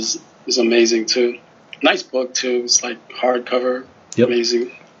artwork is amazing too. Nice book too. It's like hardcover,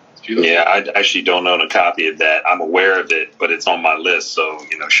 amazing. Yeah, I actually don't own a copy of that. I'm aware of it, but it's on my list. So,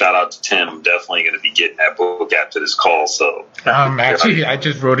 shout out to Tim. I'm definitely going to be getting that book after this call. So, actually, I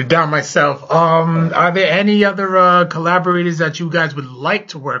just wrote it down myself. Are there any other collaborators that you guys would like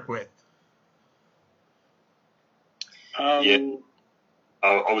to work with? Yeah,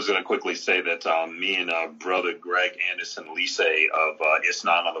 I was going to quickly say that me and brother Greg Anderson Lise of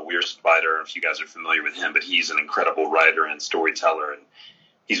Isnan on the Weird Spider, if you guys are familiar with him, but he's an incredible writer and storyteller, and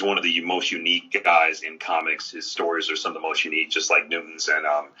he's one of the most unique guys in comics. His stories are some of the most unique, just like Newton's. And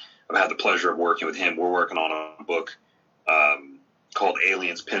I've had the pleasure of working with him. We're working on a book called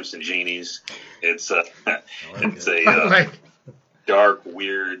Aliens, Pimps, and Genies. It's a dark,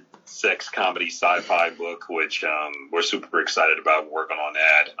 weird, sex comedy sci-fi book, which we're super excited about working on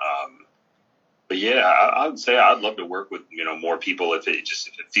that. But yeah, I would say I'd love to work with more people if it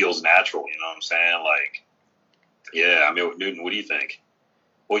feels natural. You know what I'm saying? Like, yeah. I mean, Newton, what do you think?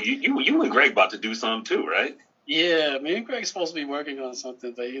 Well, you and Greg about to do something too, right? Yeah, me and Greg's supposed to be working on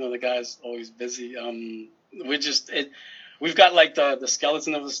something, but the guy's always busy. We've got like the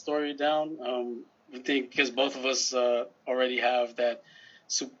skeleton of the story down. We think because both of us already have that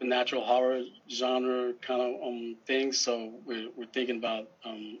supernatural horror genre kind of thing, so we're thinking about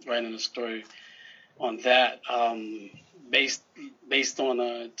writing a story on that, based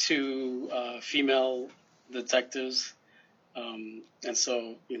on two female detectives. And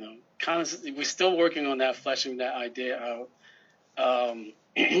so, kind of, we're still working on that, fleshing that idea out. I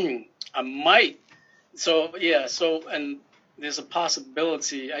might, and there's a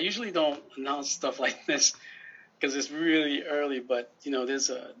possibility. I usually don't announce stuff like this because it's really early, but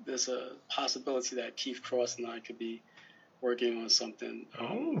there's a possibility that Keith Cross and I could be working on something.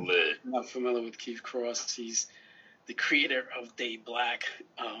 I'm not familiar with Keith Cross. He's the creator of Day Black.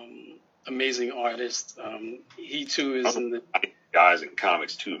 Amazing artist. He too is in the guys in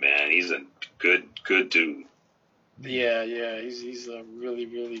comics too, man. He's a good dude. Yeah. He's a really,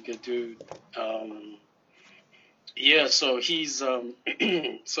 really good dude. So he's so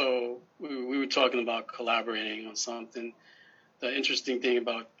we were talking about collaborating on something. The interesting thing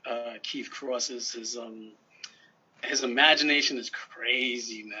about Keith Cross is his imagination is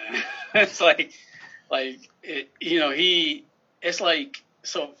crazy, man. It's like it's like.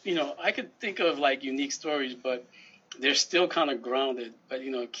 So, I could think of like unique stories, but they're still kind of grounded. But,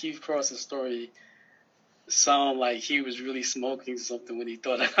 Keith Cross's story sound like he was really smoking something when he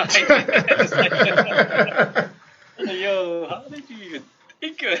thought of it. Yo, how did you even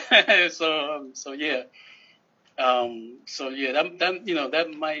think of that? So yeah.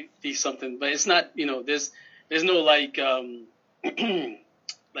 That might be something, but it's not, there's no like, how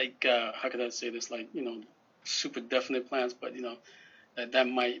could I say this? Like, super definite plans, but, that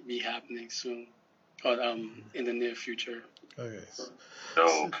might be happening soon, or in the near future. Okay.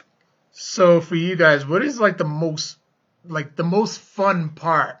 So for you guys, what is like the most fun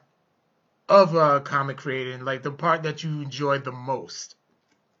part of comic creating? Like the part that you enjoyed the most?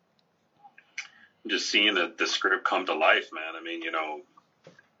 Just seeing the script come to life, man.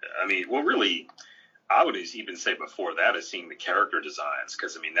 Well, really, I would even say before that is seeing the character designs,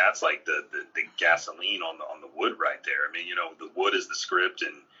 because I mean that's like the gasoline on the wood right there. I mean, the wood is the script,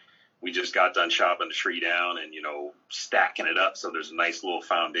 and we just got done chopping the tree down and stacking it up so there's a nice little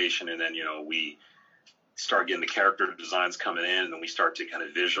foundation, and then we start getting the character designs coming in, and then we start to kind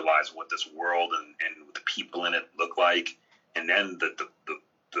of visualize what this world and the people in it look like, and then the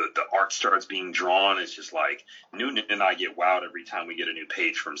art starts being drawn. It's just like Newton and I get wowed every time we get a new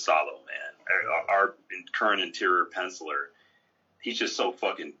page from Salo, man. Our current interior penciler, he's just so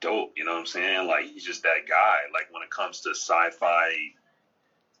fucking dope. You know what I'm saying? Like, he's just that guy. Like, when it comes to sci-fi,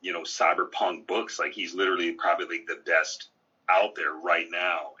 cyberpunk books, like, he's literally probably like the best out there right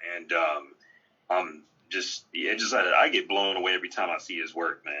now. And I get blown away every time I see his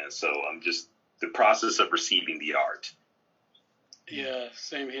work, man. So I'm just the process of receiving the art. Yeah,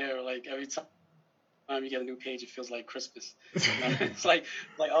 same here. Like, every time you get a new page, it feels like Christmas. It's like,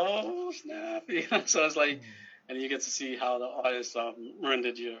 oh snap! So it's like, and you get to see how the artist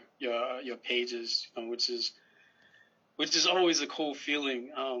rendered your pages, which is always a cool feeling.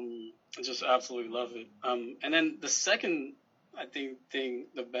 I just absolutely love it. And then the second, I think,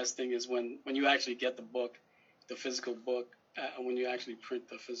 the best thing is when you actually get the book, the physical book, and when you actually print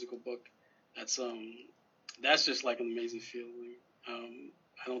the physical book. That's just like an amazing feeling.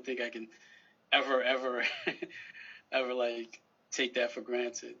 I don't think I can ever like take that for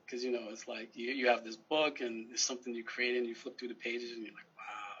granted, because it's like you have this book and it's something you create and you flip through the pages and you're like, wow,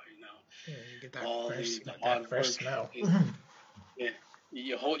 Yeah, you get that fresh smell. Yeah,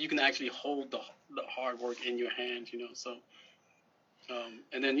 you can actually hold the hard work in your hand, So,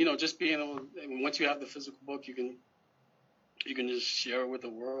 and then just being able, once you have the physical book, you can just share it with the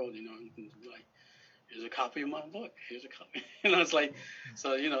world. You can be like, here's a copy of my book. Here's a copy. It's like,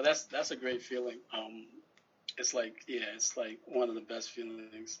 so that's a great feeling. It's like, it's like one of the best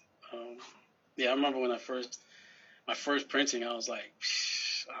feelings. I remember when my first printing, I was like,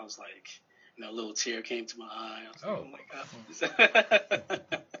 a little tear came to my eye. I was like, oh my god.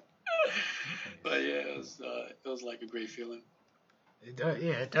 But it was like a great feeling.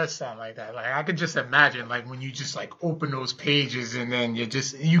 It does sound like that. Like, I could just imagine, like, when you just like open those pages and then you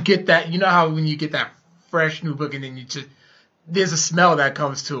get that, how when you get that fresh new book and then there's a smell that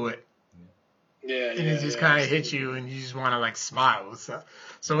comes to it. Yeah. And it just kind of hits you and you just want to like smile.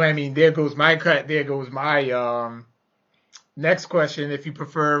 So I mean, there goes my next question. If you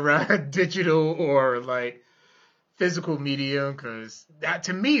prefer digital or like physical medium, because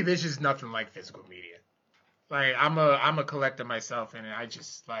to me, there's just nothing like physical media. Like, I'm a collector myself, and I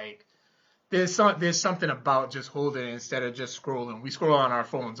just like there's something about just holding it instead of just scrolling. We scroll on our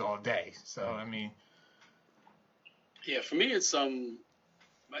phones all day, so I mean. Yeah, for me, it's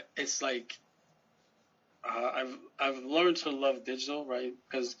like I've learned to love digital, right?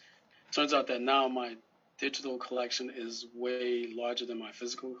 Because it turns out that now my digital collection is way larger than my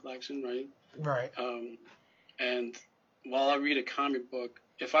physical collection, right? Right. And while I read a comic book,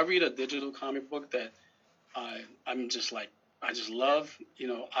 if I read a digital comic book that I'm just like, I just love,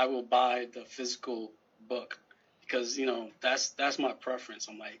 I will buy the physical book, because that's my preference.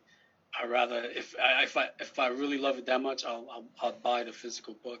 I'm like, I rather, if I really love it that much, I'll buy the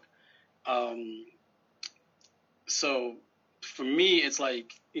physical book. So for me, it's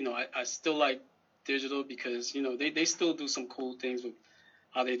like, I still like digital because they still do some cool things with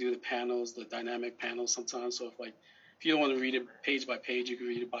how they do the panels, the dynamic panels sometimes. So if you don't want to read it page by page, you can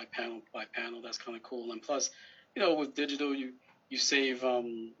read it by panel by panel. That's kind of cool. And plus, with digital, you save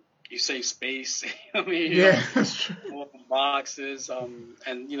space. I mean, that's true. Boxes.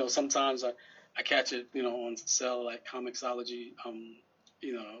 And sometimes I catch it, on sale like Comixology.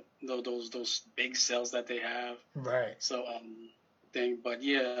 Those big sales that they have. Right. So but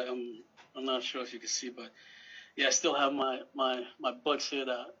I'm not sure if you can see, but I still have my books here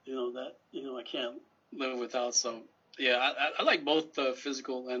that I can't live without. So. Yeah, I like both the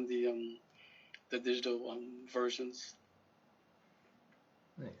physical and the digital versions.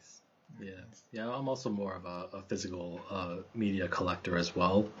 Nice. Yeah. I'm also more of a physical media collector as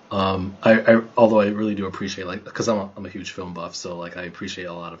well. Although I really do appreciate, like, because I'm a huge film buff, so like I appreciate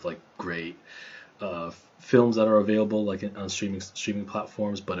a lot of like great films that are available like on streaming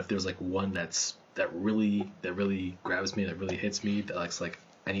platforms. But if there's like one that really grabs me, that really hits me, that's like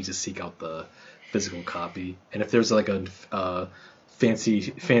I need to seek out the physical copy. And if there's like a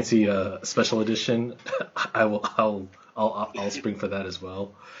fancy special edition, I'll spring for that as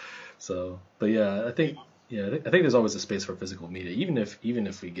well. So, but yeah, I think there's always a space for physical media, even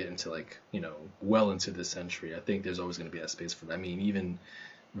if we get into like well into this century. I think there's always going to be that space for that. I mean, even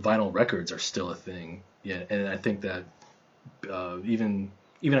vinyl records are still a thing. Yeah, and I think that even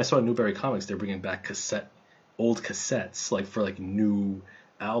even I saw in Newberry Comics they're bringing back old cassettes like for like new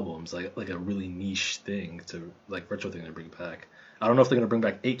albums, like a really niche thing to like retro thing to bring back. I don't know if they're gonna bring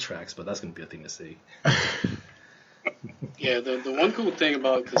back 8 tracks, but that's gonna be a thing to see. Yeah, the one cool thing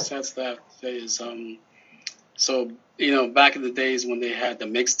about cassettes that I have to say is so back in the days when they had the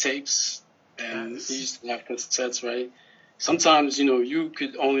mixtapes and Yes. you used to have cassettes, right? Sometimes you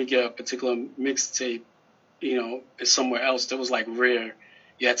could only get a particular mixtape, somewhere else that was like rare.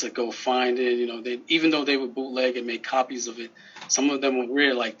 You had to go find it. They even though they would bootleg and make copies of it, some of them were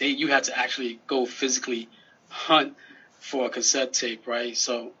rare. Like you had to actually go physically hunt for a cassette tape, right?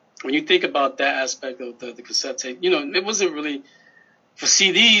 So when you think about that aspect of the cassette tape, it wasn't really for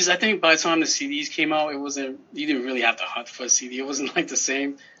CDs. I think by the time the CDs came out, you didn't really have to hunt for a CD. It wasn't like the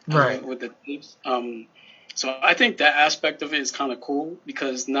same Right. with the tapes. So I think that aspect of it is kind of cool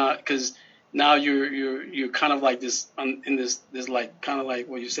because now you're kind of like this in this like kind of like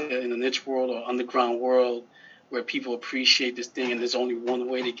what you said in the niche world or underground world where people appreciate this thing and there's only one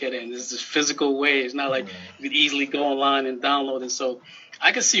way to get it and there's this physical way. It's not like you could easily go online and download it. So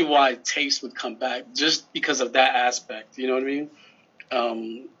I can see why tapes would come back just because of that aspect. You know what I mean?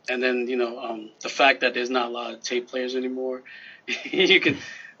 And then the fact that there's not a lot of tape players anymore, you can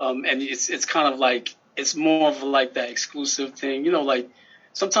and it's kind of like it's more of like that exclusive thing. Like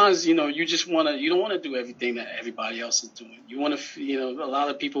sometimes you don't want to do everything that everybody else is doing. You want to a lot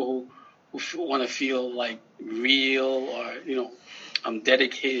of people who want to feel like real or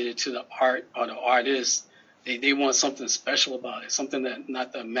dedicated to the art or the artist. They want something special about it, something that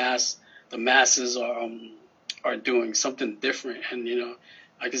not the masses are doing, something different. And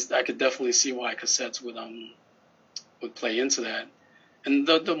I could definitely see why cassettes would play into that. And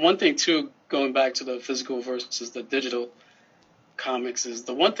the one thing too, going back to the physical versus the digital comics, is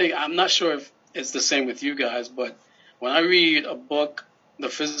the one thing I'm not sure if it's the same with you guys, but when I read a book, the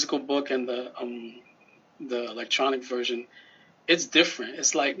physical book and the electronic version, it's different.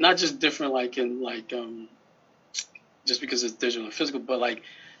 It's like not just different like in like just because it's digital and physical, but like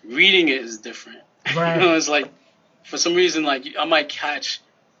reading it is different. Right. It's like for some reason like I might catch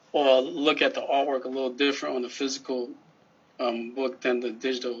or look at the artwork a little different on the physical book than the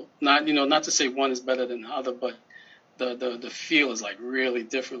digital. Not to say one is better than the other, but the feel is like really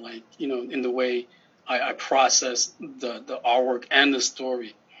different. Like in the way I process the artwork and the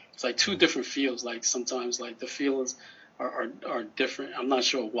story. It's like two different feels. Like sometimes like the feels are different. I'm not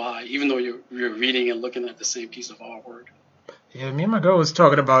sure why, even though you're reading and looking at the same piece of artwork. Yeah, me and my girl was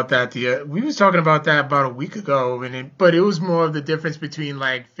talking about that. We was talking about that about a week ago, but it was more of the difference between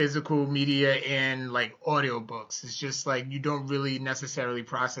like physical media and like audiobooks. It's just like you don't really necessarily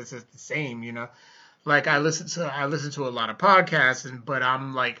process it the same. Like I listen to a lot of podcasts, but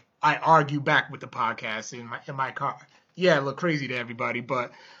I'm like I argue back with the podcast in my car. Yeah, it look crazy to everybody,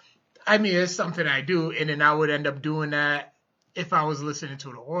 but I mean it's something I do, and then I would end up doing that if I was listening to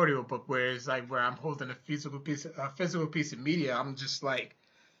an audiobook, whereas like where I'm holding a physical piece of media, I'm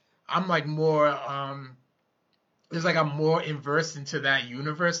like more it's like I'm more immersed into that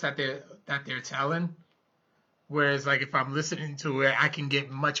universe that they're telling. Whereas like if I'm listening to it, I can get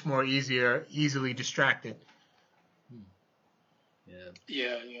much more easily distracted.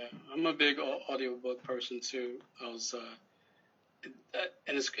 Yeah. I'm a big audiobook person too. I was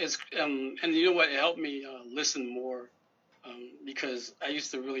and it's and you know what? It helped me listen more. Because I used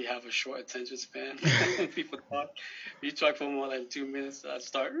to really have a short attention span. When people talk, you talk for more than 2 minutes, I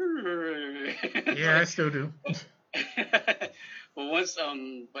start. Yeah, I still do. But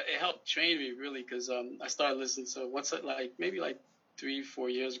but it helped train me really because I started listening to maybe like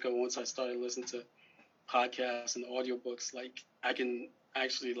 3-4 years ago. Once I started listening to podcasts and audiobooks, like I can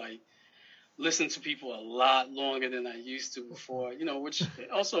actually like listen to people a lot longer than I used to before. Which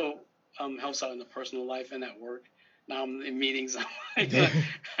also helps out in the personal life and at work. Now I'm in meetings. I'm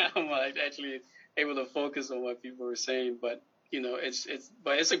like actually able to focus on what people are saying, but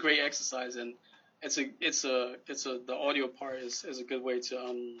it's a great exercise, and the audio part is a good way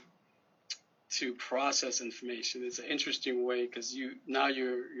to process information. It's an interesting way because you're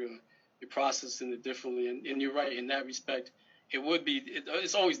processing it differently, and you're right in that respect.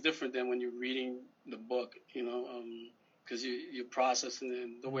 It's always different than when you're reading the book, because you're processing it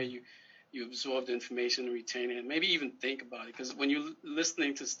and the way you absorb the information and retain it, and maybe even think about it. Because when you're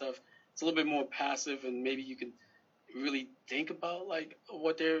listening to stuff, it's a little bit more passive, and maybe you can really think about like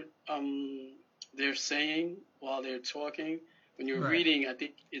what they're saying while they're talking. When you're Right. reading, I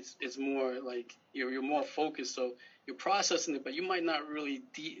think it's more like you're more focused, so you're processing it, but you might not really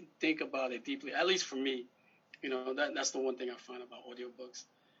think about it deeply. At least for me, that's the one thing I find about audiobooks.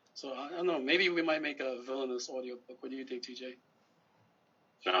 So I don't know, maybe we might make a villainous audiobook. What do you think, TJ?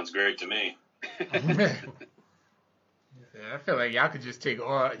 Sounds great to me. Yeah, I feel like y'all could just take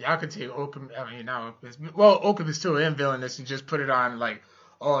Oakham. I mean, now, Oakham is still in Villainous and just put it on like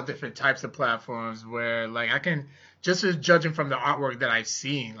all different types of platforms where like I can just as judging from the artwork that I've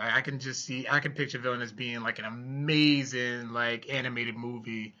seen, like I can picture Villainous being like an amazing like animated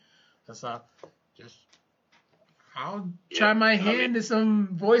movie. That's all. Just I'll try my hand at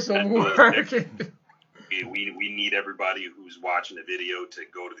some voiceover work. We need everybody who's watching the video to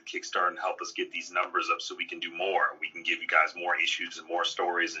go to the Kickstarter and help us get these numbers up so we can do more. We can give you guys more issues and more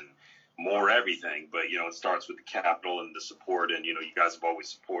stories and more everything. But, it starts with the capital and the support. And, you guys have always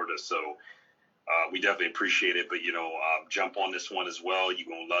supported us. So we definitely appreciate it. But, jump on this one as well. You're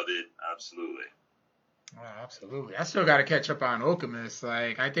going to love it. Absolutely. Oh, absolutely. I still got to catch up on Alchemist.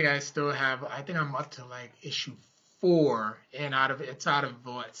 Like, I think I'm up to like issue 4 and it's out of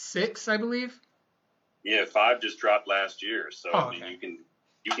what, 6, I believe? Yeah, 5 just dropped last year, so okay. I mean,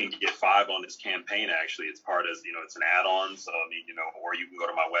 you can get 5 on this campaign. Actually, it's part of it's an add-on. So I mean, or you can go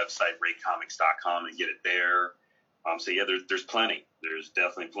to my website raycomics.com and get it there. So yeah, there's plenty. There's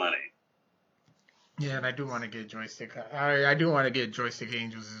definitely plenty. Yeah, and I do want to get Joystick. I do want to get Joystick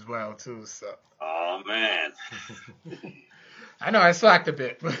Angels as well too. So. Oh man. I know I slacked a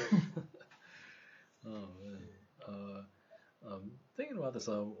bit. But oh man. Thinking about this,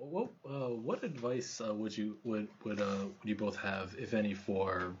 what advice would you both have, if any,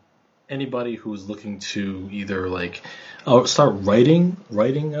 for anybody who's looking to either like start writing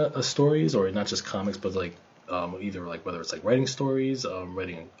stories, or not just comics, but like either like whether it's like writing stories,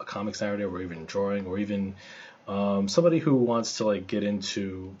 writing a comics narrative, or even drawing, or even somebody who wants to like get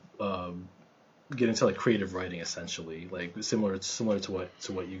into like creative writing, essentially, like similar to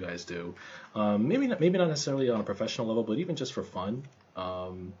what you guys do. Maybe not necessarily on a professional level, but even just for fun.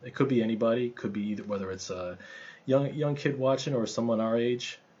 It could be anybody. Could be either, whether it's a young kid watching or someone our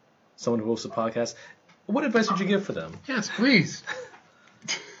age, someone who hosts a podcast. What advice would you give for them? Yes, please.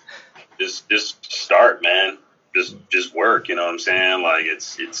 Just start, man. Just work. You know what I'm saying? Like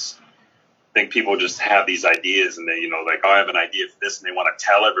it's. I think people just have these ideas and they, like, oh, I have an idea for this, and they want to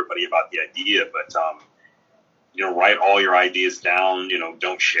tell everybody about the idea. But, write all your ideas down,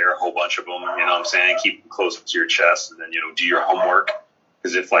 don't share a whole bunch of them, you know what I'm saying? Keep them close to your chest, and then, do your homework.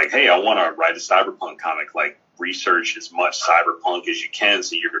 Because if like, hey, I want to write a cyberpunk comic, like research as much cyberpunk as you can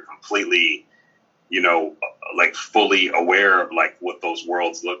so you're completely, like fully aware of like what those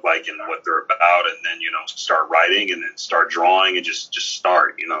worlds look like and what they're about, and then start writing and then start drawing and just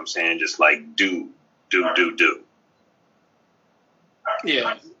start, you know what I'm saying? Just like do.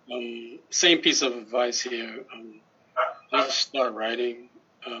 Yeah, same piece of advice here. Just start writing.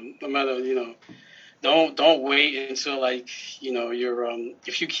 No matter, don't wait until like you're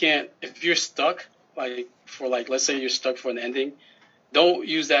if you're stuck, like for like, let's say you're stuck for an ending, don't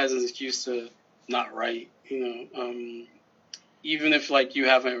use that as an excuse to not write. Even if like you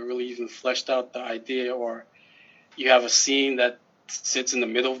haven't really even fleshed out the idea, or you have a scene that sits in the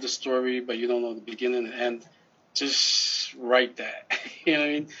middle of the story but you don't know the beginning and end, just write that. You know what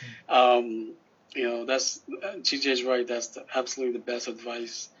I mean? That's TJ's right. That's absolutely the best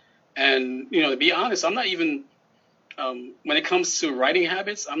advice. And to be honest, I'm not even when it comes to writing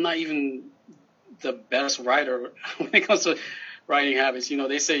habits, I'm not even the best writer when it comes to writing habits.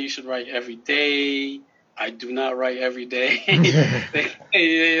 They say you should write every day. I do not write every day.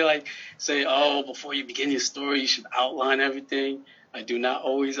 they like say, oh, before you begin your story, you should outline everything. I do not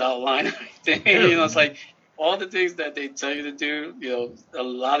always outline everything. It's like all the things that they tell you to do. A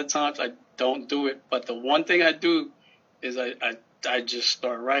lot of times I don't do it. But the one thing I do is I just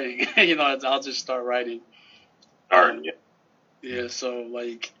start writing. I'll just start writing. Yeah. So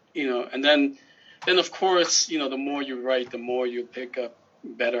like and then of course the more you write, the more you pick up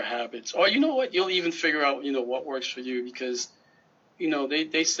better habits, or what, you'll even figure out what works for you, because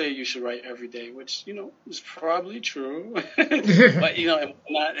they say you should write every day, which is probably true. But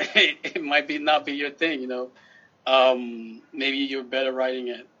it might not be your thing. Maybe you're better writing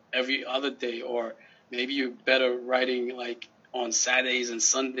it every other day, or maybe you're better writing like on Saturdays and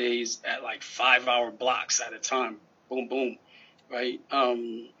Sundays at like 5-hour blocks at a time. Boom, boom, right?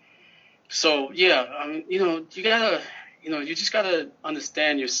 So yeah, you gotta. You just gotta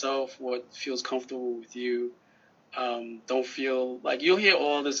understand yourself, what feels comfortable with you. Don't feel like you'll hear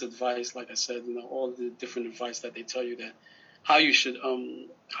all this advice, like I said, all the different advice that they tell you, that how you should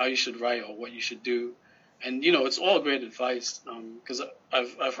write or what you should do, and it's all great advice, because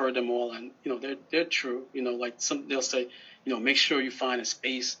I've heard them all, and they're true. Like they'll say, make sure you find a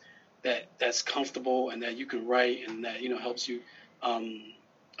space that's comfortable and that you can write, and that helps you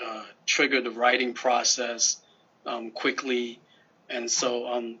trigger the writing process quickly, And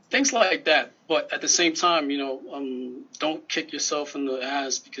so things like that. But at the same time, don't kick yourself in the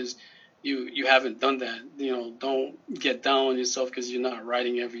ass because you haven't done that. Don't get down on yourself because you're not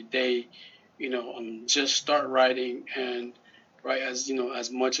writing every day. Just start writing and write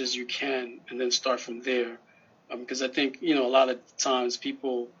as much as you can, and then start from there. Because I think a lot of times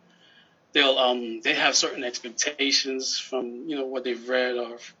people they have certain expectations from what they've read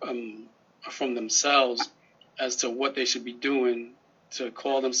or from themselves as to what they should be doing to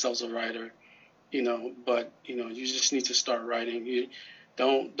call themselves a writer. But you just need to start writing. You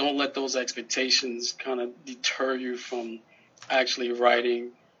don't let those expectations kind of deter you from actually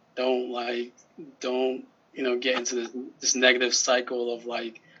writing. Don't get into this negative cycle of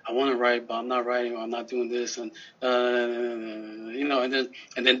like, I want to write, but I'm not writing, or I'm not doing this, and and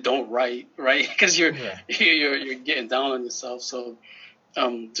then don't write, right? Because you're getting down on yourself. So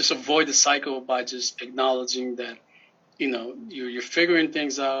just avoid the cycle by just acknowledging that you're figuring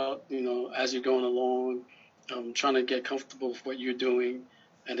things out, as you're going along, trying to get comfortable with what you're doing,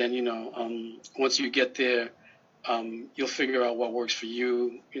 and then once you get there, you'll figure out what works for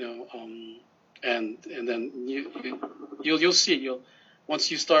you, and then you'll see.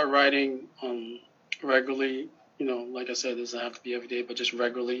 Once you start writing regularly, like I said, it doesn't have to be every day, but just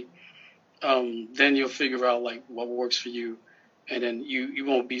regularly, then you'll figure out like what works for you, and then you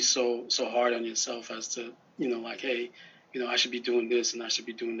won't be so hard on yourself as to like, hey, I should be doing this and I should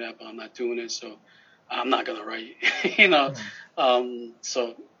be doing that, but I'm not doing it, so I'm not gonna write.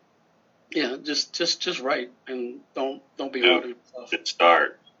 So yeah, just write and don't be hard on yourself. Good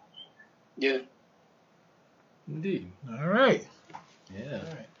start. Yeah. Indeed. All right. Yeah. All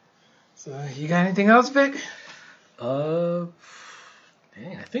right. So you got anything else, Vic? Dang,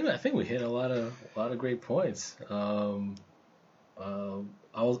 I think we hit a lot of great points. I'll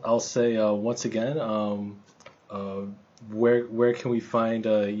say once again, where can we find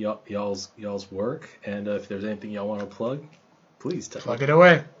y'all's work, and if there's anything y'all want to plug, please plug it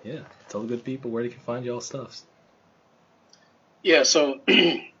away. Yeah, tell the good people where they can find y'all's stuff. Yeah, so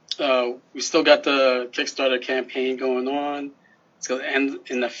we still got the Kickstarter campaign going on. It's going to end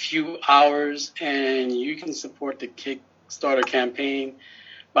in a few hours, and you can support the Kickstarter campaign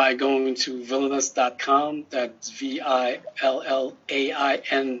by going to villainous.com. That's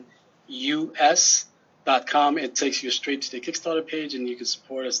VILLAINUS.com. It takes you straight to the Kickstarter page, and you can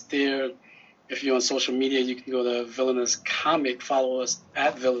support us there. If you're on social media, you can go to Villainous Comic. Follow us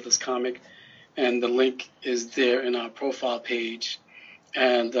at Villainous Comic, and the link is there in our profile page.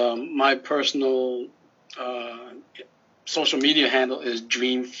 And my personal social media handle is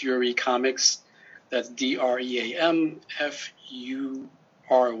Dream Fury Comics. That's DREAMFURY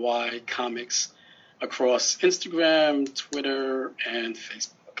Comics across Instagram, Twitter, and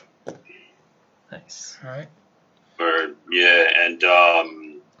Facebook. Nice. All right.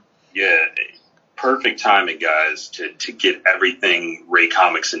 Perfect timing, guys, to get everything Ray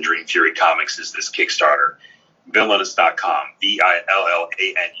Comics and Dream Fury Comics is this Kickstarter. Villainous.com,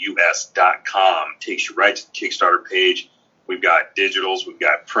 VILLANUS.com takes you right to the Kickstarter page. We've got digitals, we've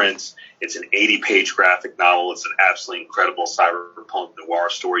got prints. It's an 80-page graphic novel. It's an absolutely incredible cyberpunk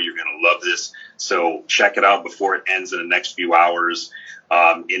noir story. You're going to love this. So check it out before it ends in the next few hours.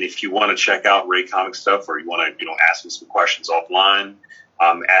 And if you want to check out Ray Comics stuff, or you want to, ask me some questions offline,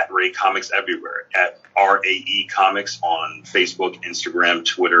 at Ray Comics everywhere, at RAE Comics on Facebook, Instagram,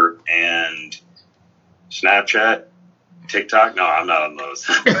 Twitter, and Snapchat, TikTok. No, I'm not on those.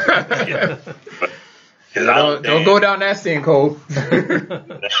 Don't go down that sinkhole.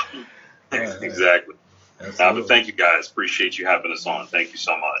 Exactly. But thank you guys. Appreciate you having us on. Thank you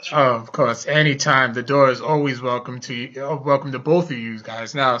so much. Oh, of course. Anytime. The door is always welcome to you. Welcome to both of you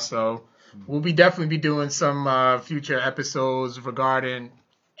guys now. So we'll definitely be doing some future episodes regarding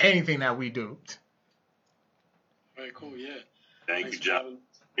anything that we do. Very cool. Yeah. Thank you, John.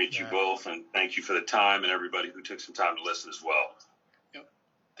 Appreciate you both, and thank you for the time and everybody who took some time to listen as well. Yep.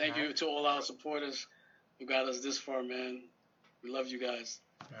 Thank you to all our supporters who got us this far, man. We love you guys.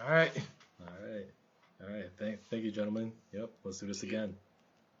 All right. Thank you, gentlemen. Yep. Let's do this again.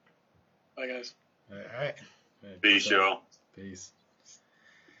 Bye, guys. All right. Peace, y'all. Peace.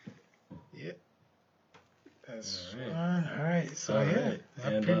 Yep. That's fine. All right. So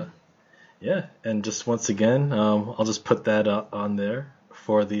and just once again, I'll just put that on there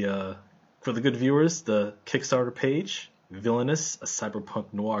for the good viewers. The Kickstarter page, Villainous, a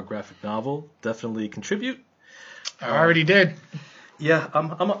cyberpunk noir graphic novel. Definitely contribute. I already did. Yeah, I'm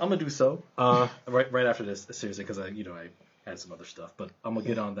gonna do so. Right after this, seriously, because I had some other stuff, but I'm gonna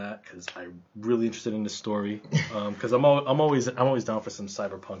get on that because I'm really interested in this story. Because I'm always down for some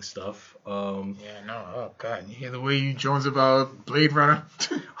cyberpunk stuff. Oh god, you hear the way you Jones about Blade Runner?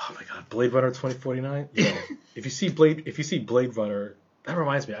 Oh my god, Blade Runner 2049. Yeah, if you see Blade Runner, that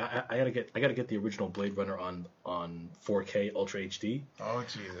reminds me, I gotta get the original Blade Runner on 4K Ultra HD. Oh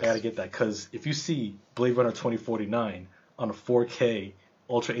Jesus, I gotta get that because if you see Blade Runner 2049 on a 4K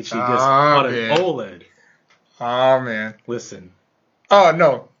Ultra HD disc on an OLED. Oh man. Listen. Oh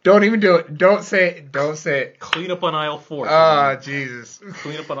no! Don't even do it. Don't say it. Don't say it. Clean up on aisle 4. Oh Jesus.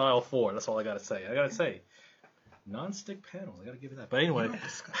 Clean up on aisle 4. That's all I gotta say. Non-stick panels. I gotta give you that. But anyway.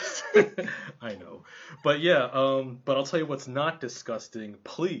 I know. But yeah. But I'll tell you what's not disgusting.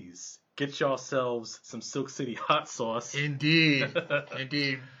 Please get yourselves some Silk City hot sauce. Indeed.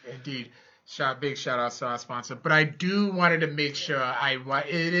 Big shout out to our sponsor. But I do wanted to make sure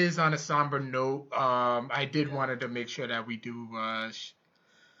it is on a somber note. I did wanted to make sure that we do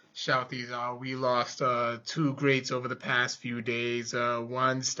shout these out. We lost 2 greats over the past few days.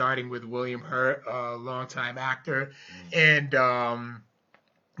 One starting with William Hurt, a longtime actor, and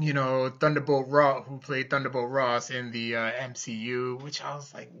Thunderbolt Ross, who played Thunderbolt Ross in the MCU, which I'm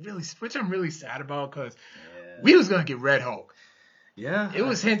really sad about because we was gonna get Red Hulk. Yeah. It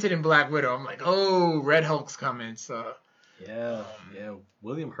was hinted in Black Widow. I'm like, oh, Red Hulk's coming. So. Yeah.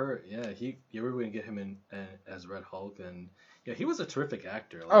 William Hurt. Yeah, you were going to get him in as Red Hulk, and yeah, he was a terrific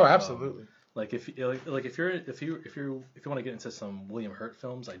actor. Oh, absolutely. If you want to get into some William Hurt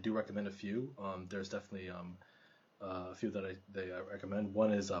films, I do recommend a few. There's definitely a few that I recommend.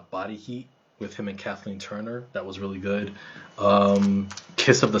 One is Body Heat with him and Kathleen Turner. That was really good.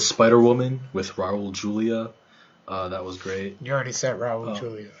 Kiss of the Spider Woman with Raul Julia. That was great. You already said Raul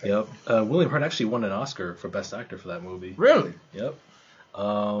Julia. Yep. William Hurt actually won an Oscar for Best Actor for that movie. Really? Yep.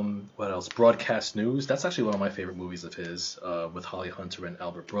 What else? Broadcast News. That's actually one of my favorite movies of his, with Holly Hunter and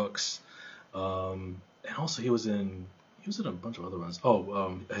Albert Brooks. And also he was in a bunch of other ones.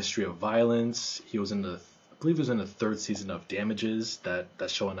 A History of Violence. He was in I believe he was in the 3rd season of Damages, that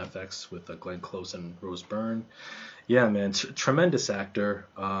show on FX with Glenn Close and Rose Byrne. Yeah, man, tremendous actor.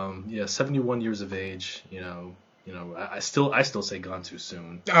 71 years of age. I still say Gone Too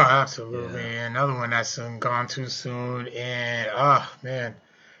Soon. Oh, absolutely. Yeah. Another one that's Gone Too Soon, and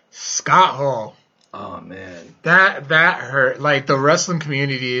Scott Hall. Oh man, that hurt. Like the wrestling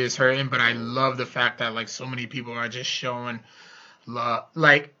community is hurting, but I love the fact that like so many people are just showing love,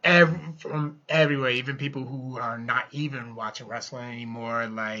 like from everywhere, even people who are not even watching wrestling anymore.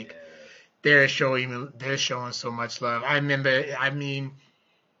 Like they're showing so much love. I remember.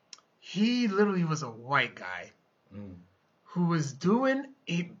 He literally was a white guy. Who was doing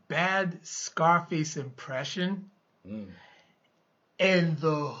a bad Scarface impression, and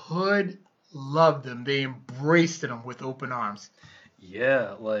the hood loved him. They embraced him with open arms.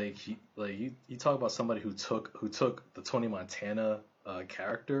 Yeah, you talk about somebody who took the Tony Montana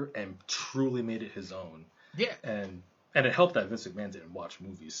character and truly made it his own. Yeah, and it helped that Vince McMahon didn't watch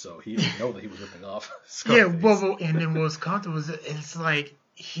movies, so he didn't know that he was ripping off Scarface. Yeah, well, and then what's comfortable is it's like.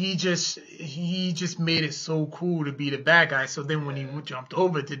 He just made it so cool to be the bad guy. So then when he jumped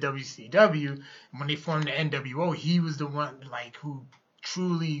over to WCW, when they formed the NWO, he was the one who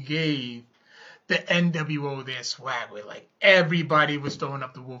truly gave the NWO their swag. Where everybody was throwing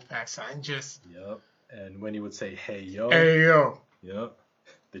up the Wolfpack sign. Yep. And when he would say, "Hey yo," Yep.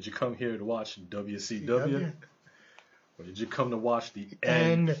 Did you come here to watch WCW? Or did you come to watch the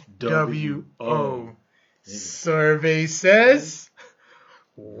NWO? Survey says.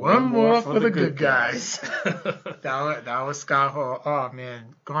 One more for the good guys. that was Scott Hall. Oh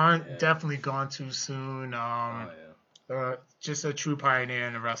man, definitely Gone Too Soon. Just a true pioneer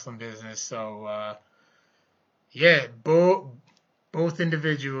in the wrestling business. So both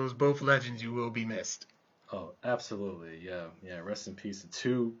individuals, both legends, you will be missed. Oh, absolutely, yeah. Rest in peace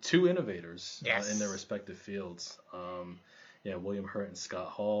to two innovators in their respective fields. William Hurt and Scott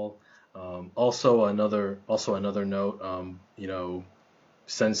Hall. Also another note.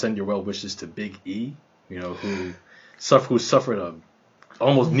 Send your well wishes to Big E, who suffered a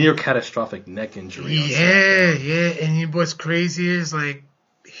almost near catastrophic neck injury. Yeah. And what's crazy is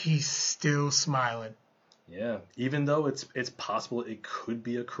he's still smiling. Yeah, even though it's possible it could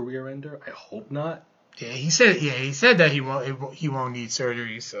be a career ender. I hope not. Yeah, he said that he won't need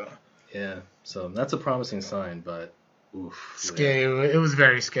surgery. So that's a promising sign, but. Oof, scary. Yeah. It was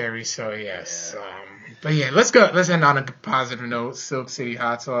very scary. So yes. But let's end on a positive note. Silk City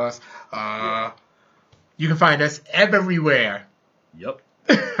Hot Sauce. You can find us everywhere. Yep.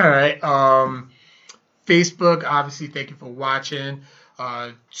 All right. Facebook. Obviously, thank you for watching.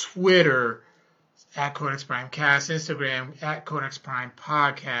 Twitter, at Codex Prime Cast, Instagram at Codex Prime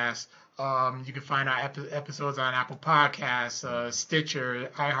Podcast. You can find our episodes on Apple Podcasts, Stitcher,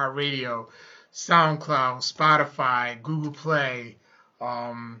 iHeartRadio, SoundCloud, Spotify, Google Play.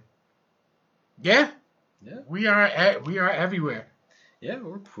 Yeah. We are everywhere. Yeah,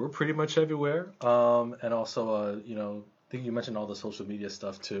 we're pretty much everywhere. And also, I think you mentioned all the social media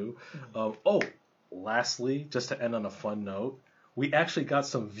stuff too. Lastly, just to end on a fun note, we actually got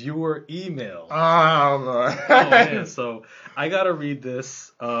some viewer email. Oh, Lord. Man. So I gotta read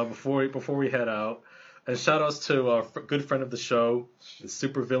this before we head out. And shout outs to our good friend of the show, the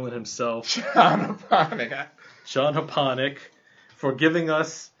supervillain himself, Sean Haponic, for giving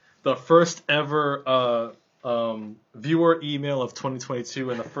us the first ever viewer email of 2022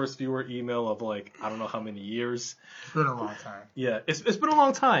 and the first viewer email of I don't know how many years. It's been a long time. Yeah, it's been a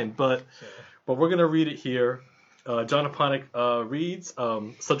long time, but we're gonna read it here. John Haponic reads,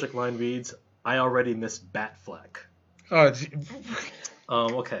 subject line reads, "I already miss Batfleck." Oh, gee.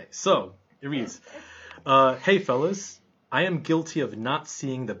 Okay, so it reads, "Hey fellas, I am guilty of not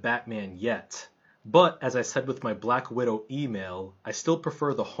seeing the Batman yet. But, as I said with my Black Widow email, I still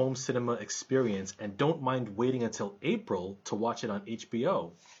prefer the home cinema experience and don't mind waiting until April to watch it on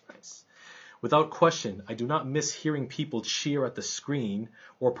HBO. Nice. Without question, I do not miss hearing people cheer at the screen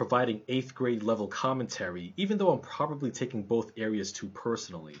or providing 8th grade level commentary, even though I'm probably taking both areas too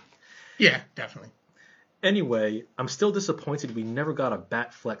personally. Yeah, definitely. Anyway, I'm still disappointed we never got a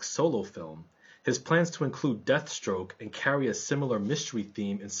Batfleck solo film. His plans to include Deathstroke and carry a similar mystery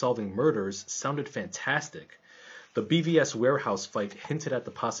theme in solving murders sounded fantastic. The BVS warehouse fight hinted at the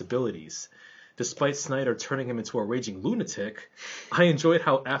possibilities. Despite Snyder turning him into a raging lunatic, I enjoyed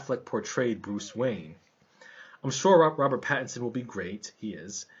how Affleck portrayed Bruce Wayne. I'm sure Robert Pattinson will be great, he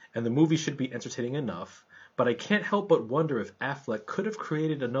is, and the movie should be entertaining enough, but I can't help but wonder if Affleck could have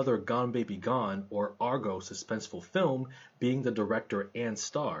created another Gone Baby Gone or Argo suspenseful film, being the director and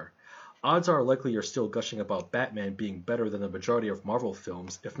star. Odds are likely you're still gushing about Batman being better than the majority of Marvel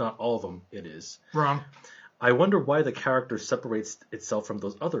films, if not all of them, it is. Wrong. I wonder why the character separates itself from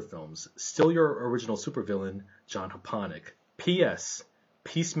those other films. Still your original supervillain, John Haponic. P.S.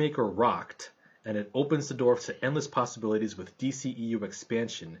 Peacemaker rocked, and it opens the door to endless possibilities with DCEU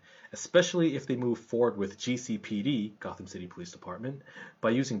expansion, especially if they move forward with GCPD, Gotham City Police Department, by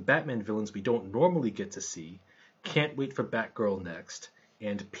using Batman villains we don't normally get to see. Can't wait for Batgirl next.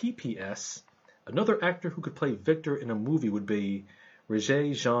 And PPS, another actor who could play Victor in a movie would be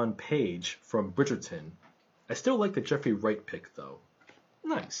Regé-Jean Page from Bridgerton. I still like the Jeffrey Wright pick, though.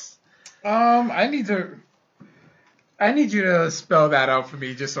 Nice. I need you to spell that out for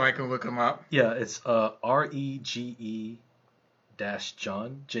me just so I can look him up. Yeah, it's REGE-John,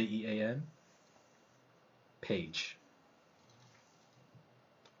 Jean, Page.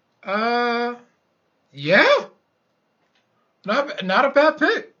 Yeah. Not a bad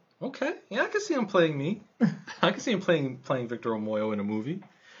pick. Okay. Yeah, I can see him playing me. I can see him playing Victor Omoyo in a movie.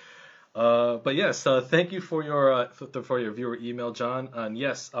 But yes, thank you for your viewer email, John. And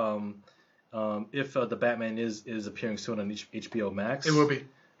yes, if the Batman is appearing soon on HBO Max, it will be.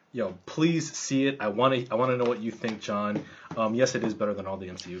 Please see it. I want to know what you think, John. Yes, it is better than all the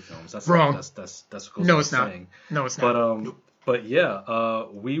MCU films. That's wrong. That's what no, it's not. Saying. No, it's not. But yeah,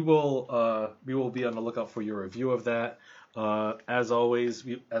 we will be on the lookout for your review of that. As always,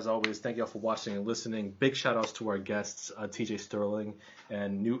 thank you all for watching and listening. Big shout outs to our guests, TJ Sterling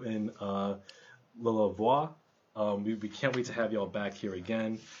and Newton Lilavoie. We can't wait to have y'all back here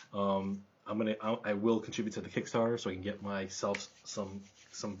again. I will contribute to the Kickstarter so I can get myself some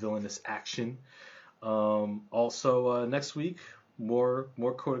villainous action. Also, next week, more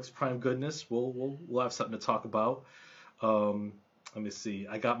Codex Prime goodness. We'll have something to talk about. Let me see.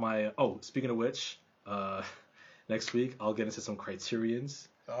 I got my. Oh, speaking of which, next week I'll get into some Criterions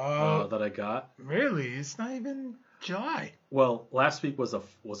that I got. Really? It's not even July. Well, last week was a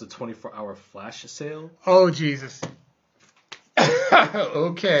 24-hour flash sale. Oh Jesus.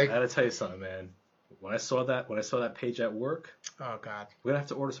 Okay. I gotta tell you something, man. When I saw that page at work, oh God, we're gonna have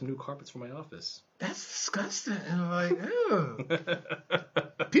to order some new carpets for my office. That's disgusting. And ew.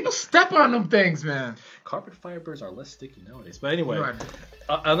 People step on them things, man. Carpet fibers are less sticky nowadays. But anyway,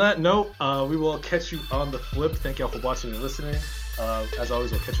 on that note, we will catch you on the flip. Thank y'all for watching and listening. As always,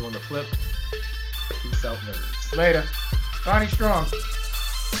 we'll catch you on the flip. Peace out, nerds. Later. Bonnie Strong.